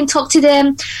yeah, you can talk to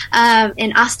them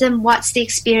and ask them what's the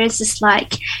experience is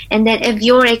like. And then if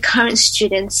you're a current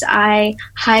student, I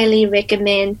highly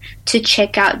recommend to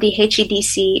check out the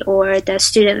HEDC or the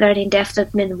Student Learning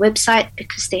Development website,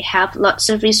 because they have lots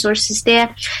of resources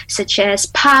there, such as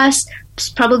PASS,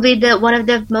 probably one of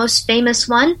the most famous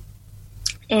one.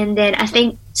 And then I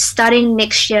think starting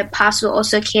next year, PASS will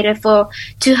also cater for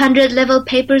 200 level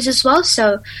papers as well.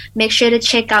 So make sure to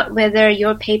check out whether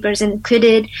your paper is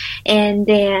included. And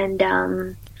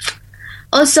then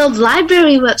also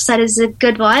library website is a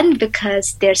good one,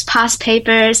 because there's past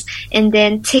papers and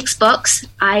then textbooks.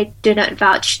 I do not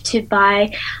vouch to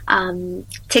buy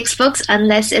textbooks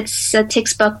unless it's a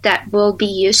textbook that will be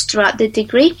used throughout the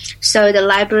degree. So the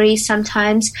libraries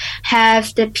sometimes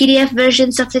have the PDF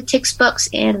versions of the textbooks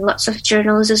and lots of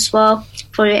journals as well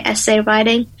for your essay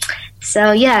writing.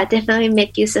 So yeah, definitely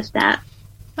make use of that.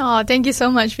 Oh, thank you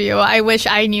so much, Vio. I wish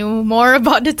I knew more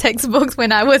about the textbooks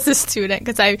when I was a student,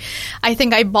 because I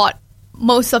think I bought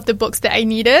most of the books that I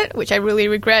needed, which I really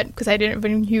regret because I didn't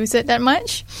even use it that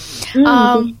much.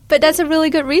 But that's a really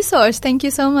good resource. Thank you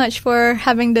so much for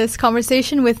having this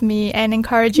conversation with me and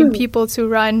encouraging people to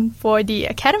run for the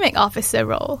academic officer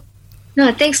role.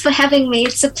 No, thanks for having me.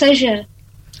 It's a pleasure.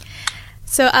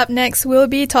 So up next, we'll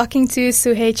be talking to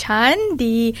Suhei Chan,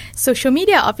 the social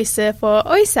media officer for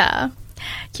OISA.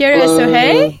 Kia ora,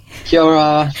 Suhei. Kia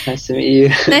ora. Nice to meet you.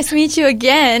 Nice to meet you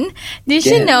again. Did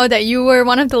you know that you were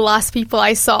one of the last people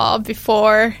I saw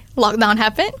before lockdown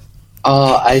happened?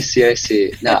 Oh, I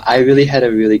see. No, I really had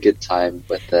a really good time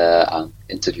with the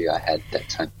interview I had that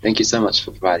time. Thank you so much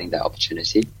for providing that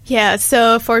opportunity. Yeah,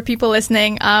 so for people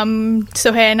listening,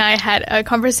 Sohei and I had a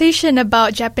conversation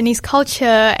about Japanese culture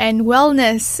and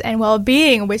wellness and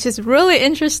well-being, which is really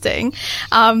interesting.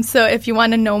 So if you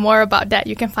want to know more about that,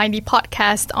 you can find the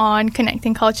podcast on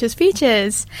Connecting Cultures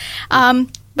features.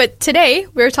 But today,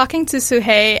 we're talking to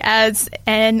Suhei as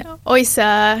an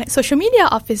OISA social media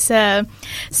officer.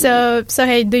 So,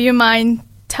 Suhei, do you mind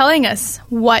telling us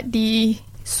what the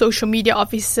social media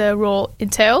officer role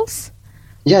entails?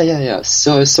 Yeah.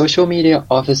 So, social media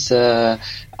officer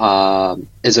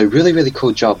is a really, really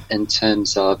cool job in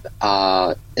terms of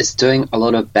it's doing a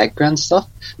lot of background stuff,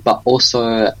 but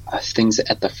also things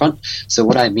at the front. So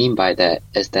what I mean by that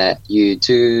is that you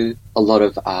do a lot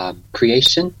of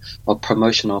creation of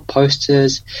promotional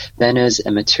posters, banners,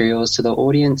 and materials to the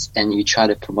audience, and you try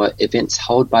to promote events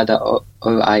held by the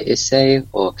OISA,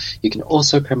 or you can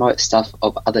also promote stuff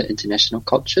of other international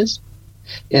cultures.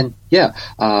 And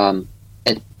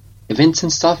at events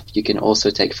and stuff, you can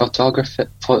also take photos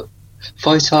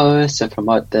to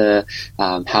promote the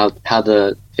how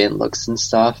the event looks and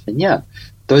stuff. And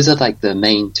those are like the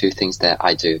main two things that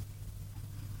I do.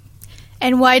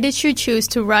 And why did you choose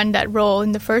to run that role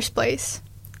in the first place?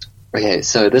 Okay,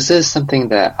 so this is something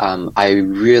that I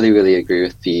really, really agree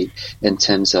with Bea in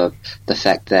terms of the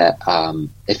fact that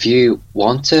if you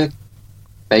want to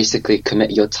basically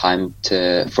commit your time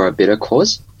for a better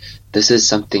cause, this is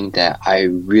something that I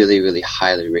really, really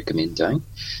highly recommend doing.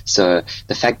 So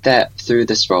the fact that through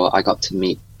this role, I got to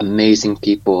meet amazing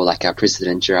people like our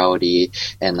president Geraldi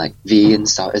and like V and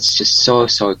stuff, it's just so,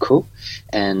 so cool.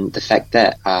 And the fact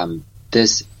that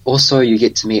there's also, you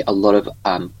get to meet a lot of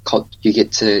you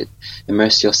get to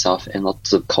immerse yourself in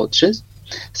lots of cultures,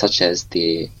 such as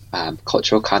the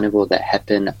cultural carnival that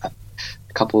happened a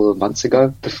couple of months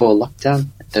ago before lockdown.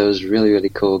 That was really, really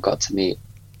cool. Got to meet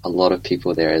a lot of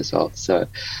people there as well. So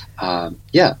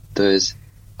those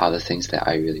are the things that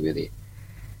I really, really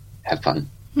have fun.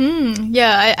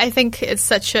 Yeah, I think it's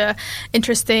such a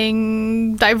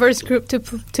interesting, diverse group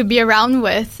to be around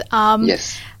with.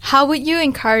 Yes. How would you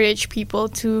encourage people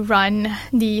to run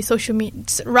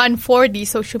for the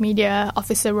social media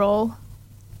officer role?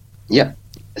 Yeah.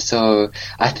 So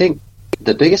I think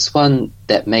the biggest one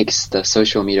that makes the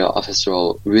social media officer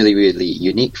role really, really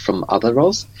unique from other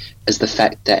roles is the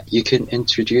fact that you can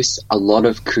introduce a lot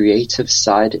of creative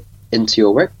side into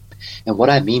your work. And what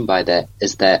I mean by that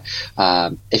is that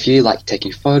if you like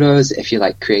taking photos, if you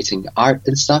like creating art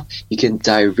and stuff, you can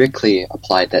directly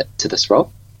apply that to this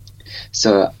role.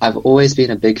 So I've always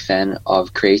been a big fan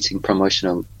of creating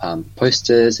promotional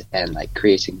posters and like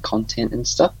creating content and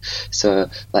stuff. So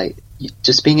like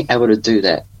just being able to do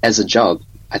that as a job,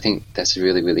 I think that's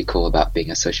really, really cool about being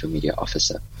a social media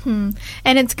officer. And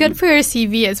it's good for your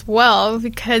CV as well,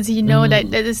 because you know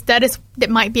that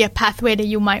might be a pathway that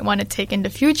you might want to take in the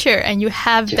future, and you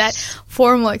have that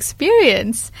formal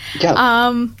experience. Yeah.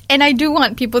 And I do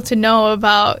want people to know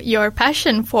about your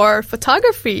passion for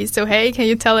photography. So hey, can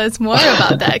you tell us more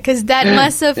about that? Because that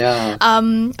must have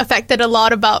affected a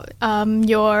lot about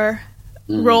your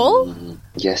role.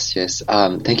 Yes.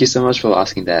 Thank you so much for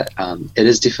asking that. It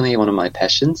is definitely one of my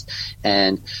passions.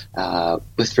 And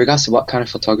with regards to what kind of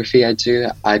photography I do,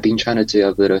 I've been trying to do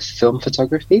a bit of film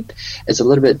photography. It's a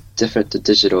little bit different to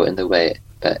digital in the way,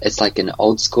 but it's like an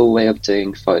old school way of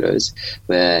doing photos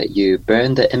where you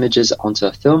burn the images onto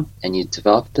a film and you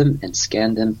develop them and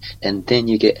scan them, and then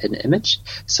you get an image.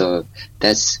 So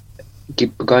that's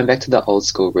going back to the old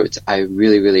school roots. I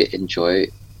really, really enjoy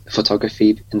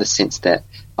photography in the sense that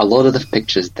a lot of the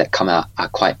pictures that come out are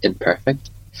quite imperfect,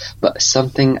 but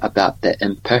something about that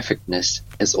imperfectness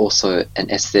is also an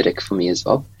aesthetic for me as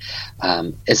well.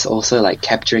 It's also like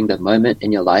capturing the moment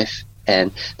in your life,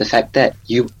 and the fact that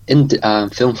you in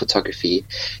film photography,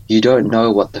 you don't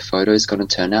know what the photo is going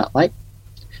to turn out like.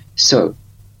 So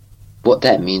what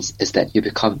that means is that you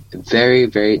become very,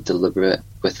 very deliberate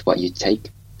with what you take.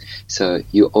 So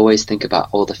you always think about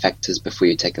all the factors before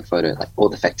you take a photo, like all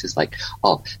the factors like,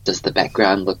 oh, does the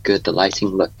background look good? The lighting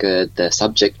look good? The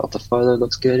subject of the photo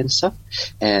looks good and stuff.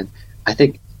 And I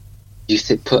think you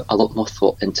put a lot more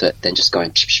thought into it than just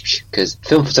going, because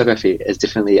film photography is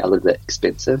definitely a little bit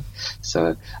expensive.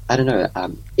 So I don't know,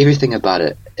 everything about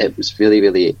it was really,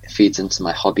 really feeds into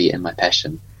my hobby and my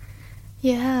passion.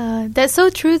 Yeah, that's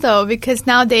so true though, because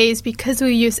nowadays, because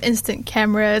we use instant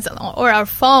cameras or our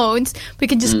phones, we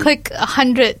can just click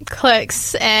 100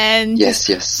 clicks and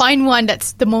just find one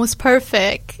that's the most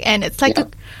perfect, and it's like a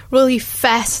really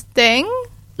fast thing,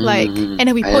 and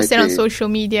then we post it on social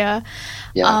media.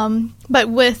 But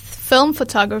with film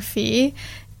photography,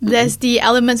 there's the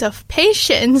elements of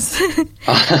patience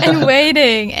and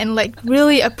waiting and like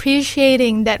really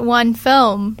appreciating that one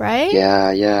film, right?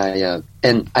 Yeah.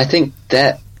 And I think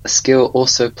that skill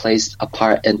also plays a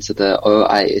part into the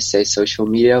OISA social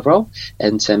media role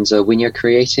in terms of when you're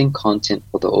creating content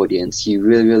for the audience, you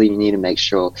really, really need to make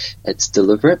sure it's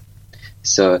deliberate.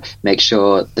 So make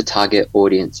sure the target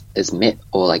audience is met,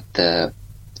 or like the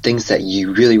things that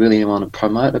you really, really want to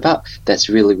promote about, that's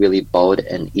really, really bold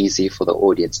and easy for the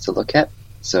audience to look at.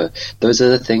 So those are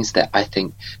the things that I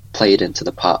think played into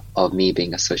the part of me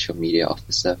being a social media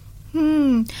officer.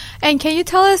 And can you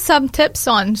tell us some tips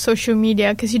on social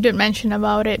media? Because you did mention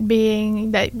about it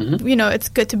being that, you know, it's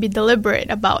good to be deliberate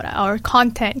about our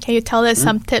content. Can you tell us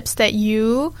some tips that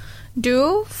you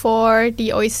do for the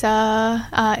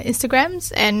OISA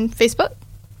Instagrams and Facebook?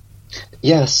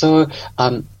 Yeah, so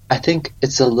I think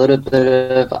it's a little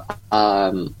bit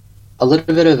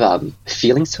of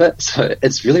feelings to it. So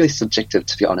it's really, really subjective,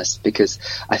 to be honest, because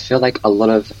I feel like a lot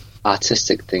of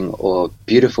artistic thing or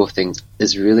beautiful things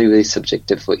is really, really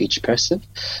subjective for each person.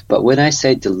 But when I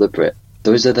say deliberate,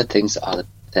 those are the things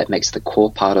that makes the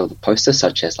core part of the poster,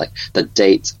 such as like the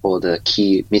date or the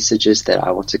key messages that I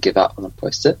want to give out on the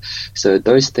poster. So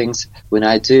those things, when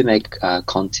I do make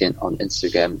content on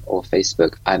Instagram or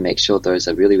Facebook, I make sure those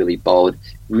are really, really bold,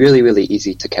 really, really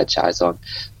easy to catch eyes on.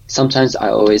 Sometimes I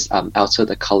always alter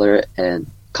the color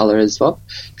as well.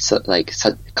 So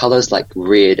colors like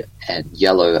red and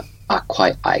yellow are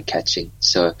quite eye-catching.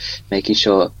 So making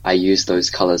sure I use those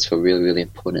colors for really, really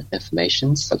important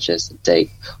information, such as the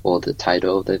date or the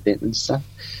title of the event and stuff.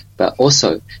 But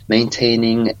also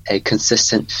maintaining a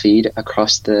consistent feed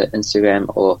across the Instagram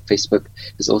or Facebook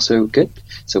is also good.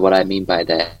 So what I mean by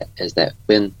that is that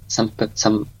when some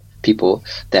people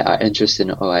that are interested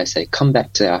in OISA come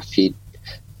back to our feed,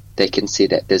 they can see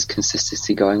that there's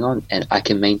consistency going on, and I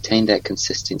can maintain that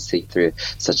consistency through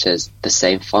such as the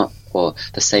same font or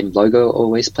the same logo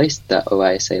always placed, the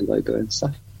OISA logo and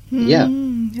stuff. Yeah.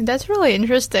 That's really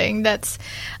interesting. That's,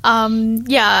 I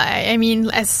mean,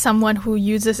 as someone who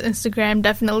uses Instagram,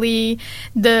 definitely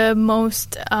the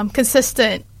most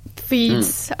consistent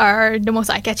feeds are the most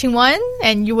eye-catching one,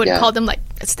 and you would call them like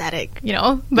aesthetic, you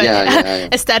know? But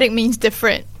aesthetic means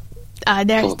different.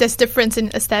 There's difference in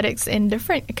aesthetics in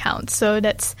different accounts, so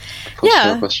that's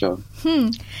for sure.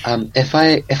 If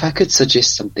I could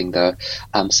suggest something though,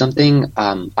 something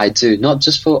I do not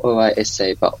just for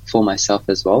OISA but for myself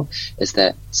as well, is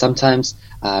that sometimes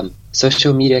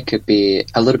social media could be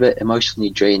a little bit emotionally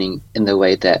draining in the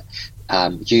way that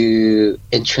you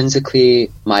intrinsically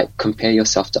might compare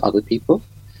yourself to other people.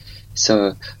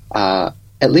 So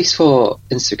at least for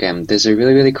Instagram, there's a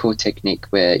really, really cool technique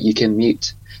where you can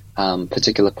mute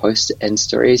particular posts and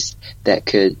stories that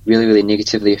could really, really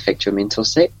negatively affect your mental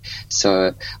state.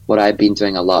 So what I've been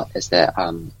doing a lot is that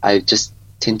I just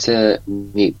tend to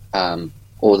mute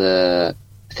all the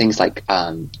things like,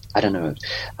 I don't know,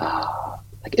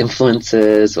 like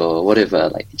influencers or whatever.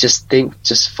 Like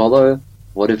just follow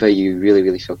whatever you really,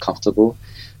 really feel comfortable.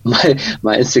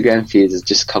 My Instagram feed is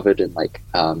just covered in like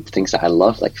things that I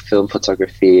love, like film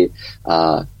photography,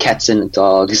 cats and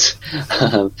dogs,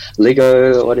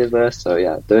 Lego, whatever. So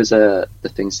yeah, those are the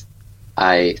things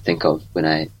I think of when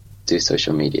I do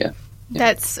social media. Yeah.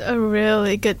 That's a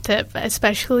really good tip,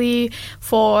 especially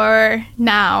for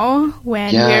now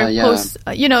when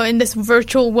we're in this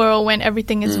virtual world when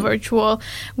everything is virtual.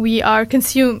 We are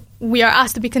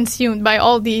asked to be consumed by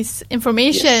all these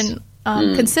information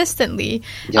consistently.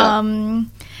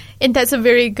 And that's a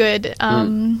very good,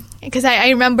 because I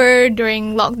remember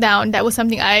during lockdown, that was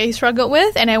something I struggled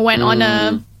with, and I went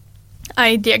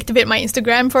I deactivated my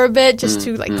Instagram for a bit just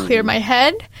to like clear my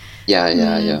head.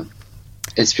 Yeah.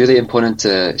 It's really important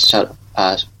to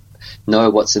know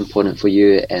what's important for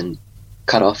you and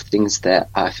cut off things that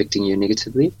are affecting you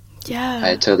negatively. Yeah.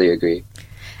 I totally agree.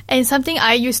 And something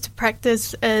I used to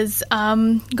practice is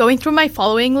going through my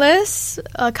following list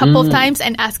a couple of times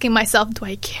and asking myself, do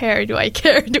I care? Do I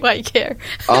care? Do I care?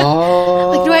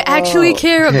 Oh, like, do I actually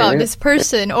care about this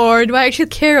person, or do I actually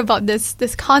care about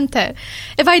this content?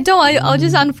 If I don't, I'll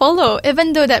just unfollow,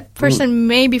 even though that person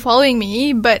may be following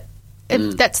me, but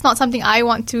if that's not something I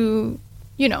want to,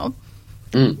 no.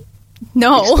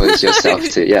 Expose yourself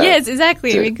to, Yes,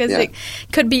 exactly, because it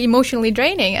could be emotionally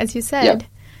draining, as you said.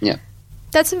 Yeah.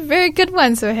 That's a very good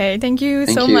one, Sohei. Thank you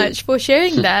so much for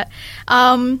sharing that.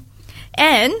 And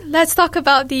let's talk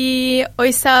about the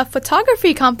OISA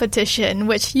photography competition,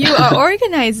 which you are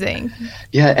organizing.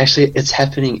 Yeah, actually, it's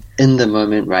happening in the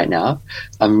moment right now.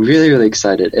 I'm really, really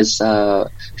excited. It's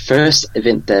first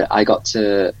event that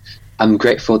I'm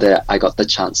grateful that I got the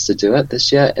chance to do it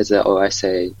this year as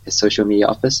a social media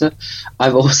officer.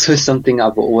 I've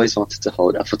always wanted to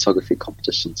hold a photography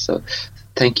competition. So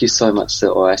thank you so much to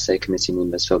OISA committee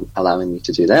members for allowing me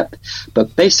to do that.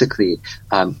 But basically,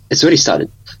 it's already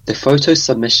started. The photo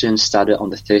submission started on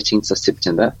the 13th of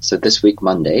September, so this week,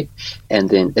 Monday, and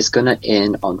then it's going to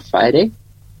end on Friday,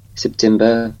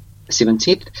 September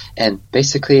 17th. And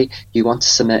basically, you want to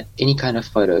submit any kind of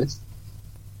photos,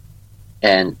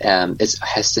 and it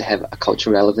has to have a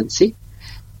cultural relevancy.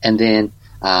 And then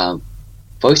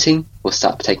voting will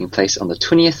start taking place on the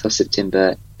 20th of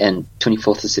September and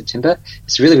 24th of September.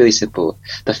 It's really, really simple.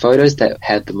 The photos that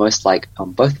have the most like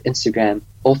on both Instagram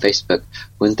or Facebook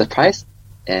wins the prize.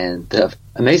 And the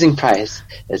amazing prize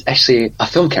is actually a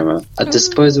film camera, a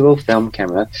disposable film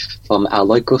camera from our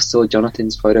local store,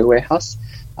 Jonathan's Photo Warehouse.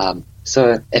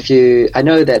 So I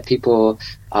know that people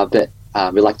are a bit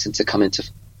reluctant to come into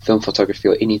film photography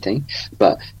or anything,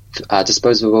 but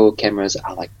disposable cameras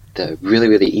are like the really,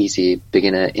 really easy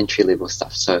beginner entry-level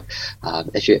stuff. So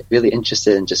if you're really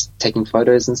interested in just taking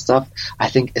photos and stuff, I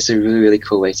think it's a really, really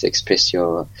cool way to express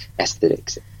your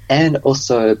aesthetics and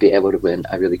also be able to win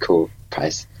a really cool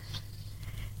prize.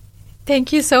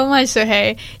 Thank you so much,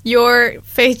 Sohei. Your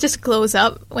face just glows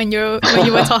up when you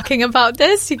were talking about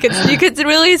this. You could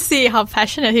really see how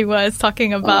passionate he was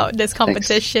talking about this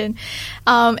competition.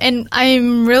 And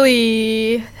I'm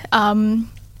really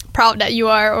proud that you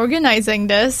are organizing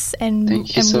this. And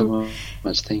thank you so much.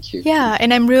 much. Thank you. Yeah,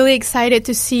 and I'm really excited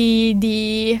to see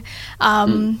the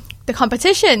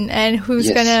competition and who's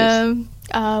gonna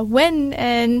win,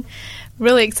 and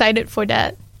really excited for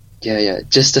that. Yeah.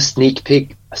 Just a sneak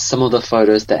peek. Some of the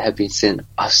photos that have been sent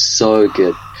are so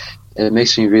good. It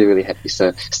makes me really, really happy.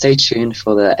 So stay tuned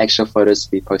for the actual photos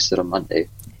to be posted on Monday.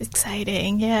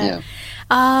 Exciting, yeah.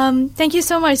 Thank you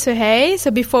so much, Suhei.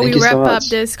 So before we wrap up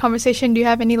this conversation, do you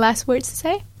have any last words to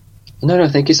say? No,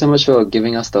 thank you so much for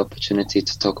giving us the opportunity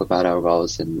to talk about our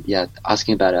roles and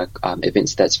asking about our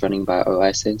events that's running by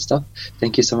OISA and stuff.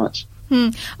 Thank you so much.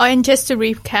 Oh, and just to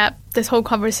recap this whole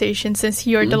conversation, since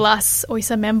you're the last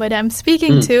OISA member that I'm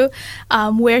speaking to,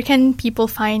 where can people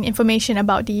find information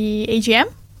about the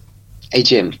AGM?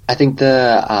 AGM. I think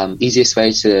the easiest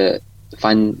way to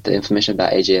find the information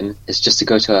about AGM is just to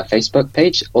go to our Facebook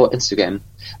page or Instagram.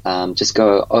 Just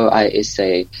go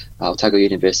OISA, Otago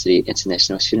University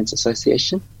International Students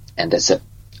Association, and that's it.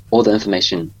 All the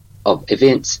information of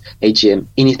events, AGM,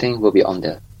 anything will be on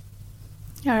there.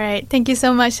 All right. Thank you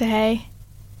so much, Suhei.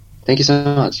 Thank you so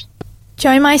much.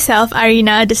 Join myself,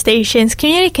 Arina, the station's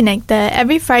Community Connector,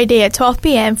 every Friday at 12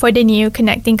 p.m. for the new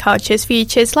Connecting Cultures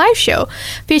Features live show,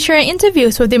 featuring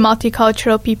interviews with the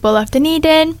multicultural people of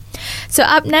Dunedin. So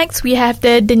up next, we have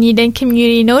the Dunedin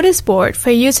Community Notice Board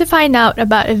for you to find out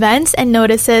about events and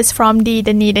notices from the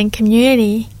Dunedin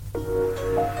community.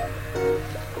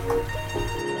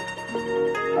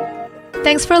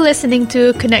 Thanks for listening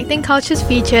to Connecting Cultures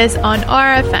Features on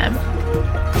RFM.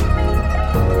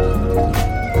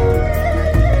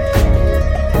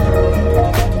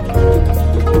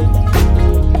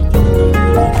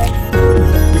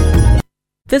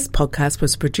 This podcast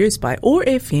was produced by OAR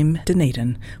FM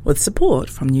Dunedin with support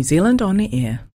from New Zealand On the Air.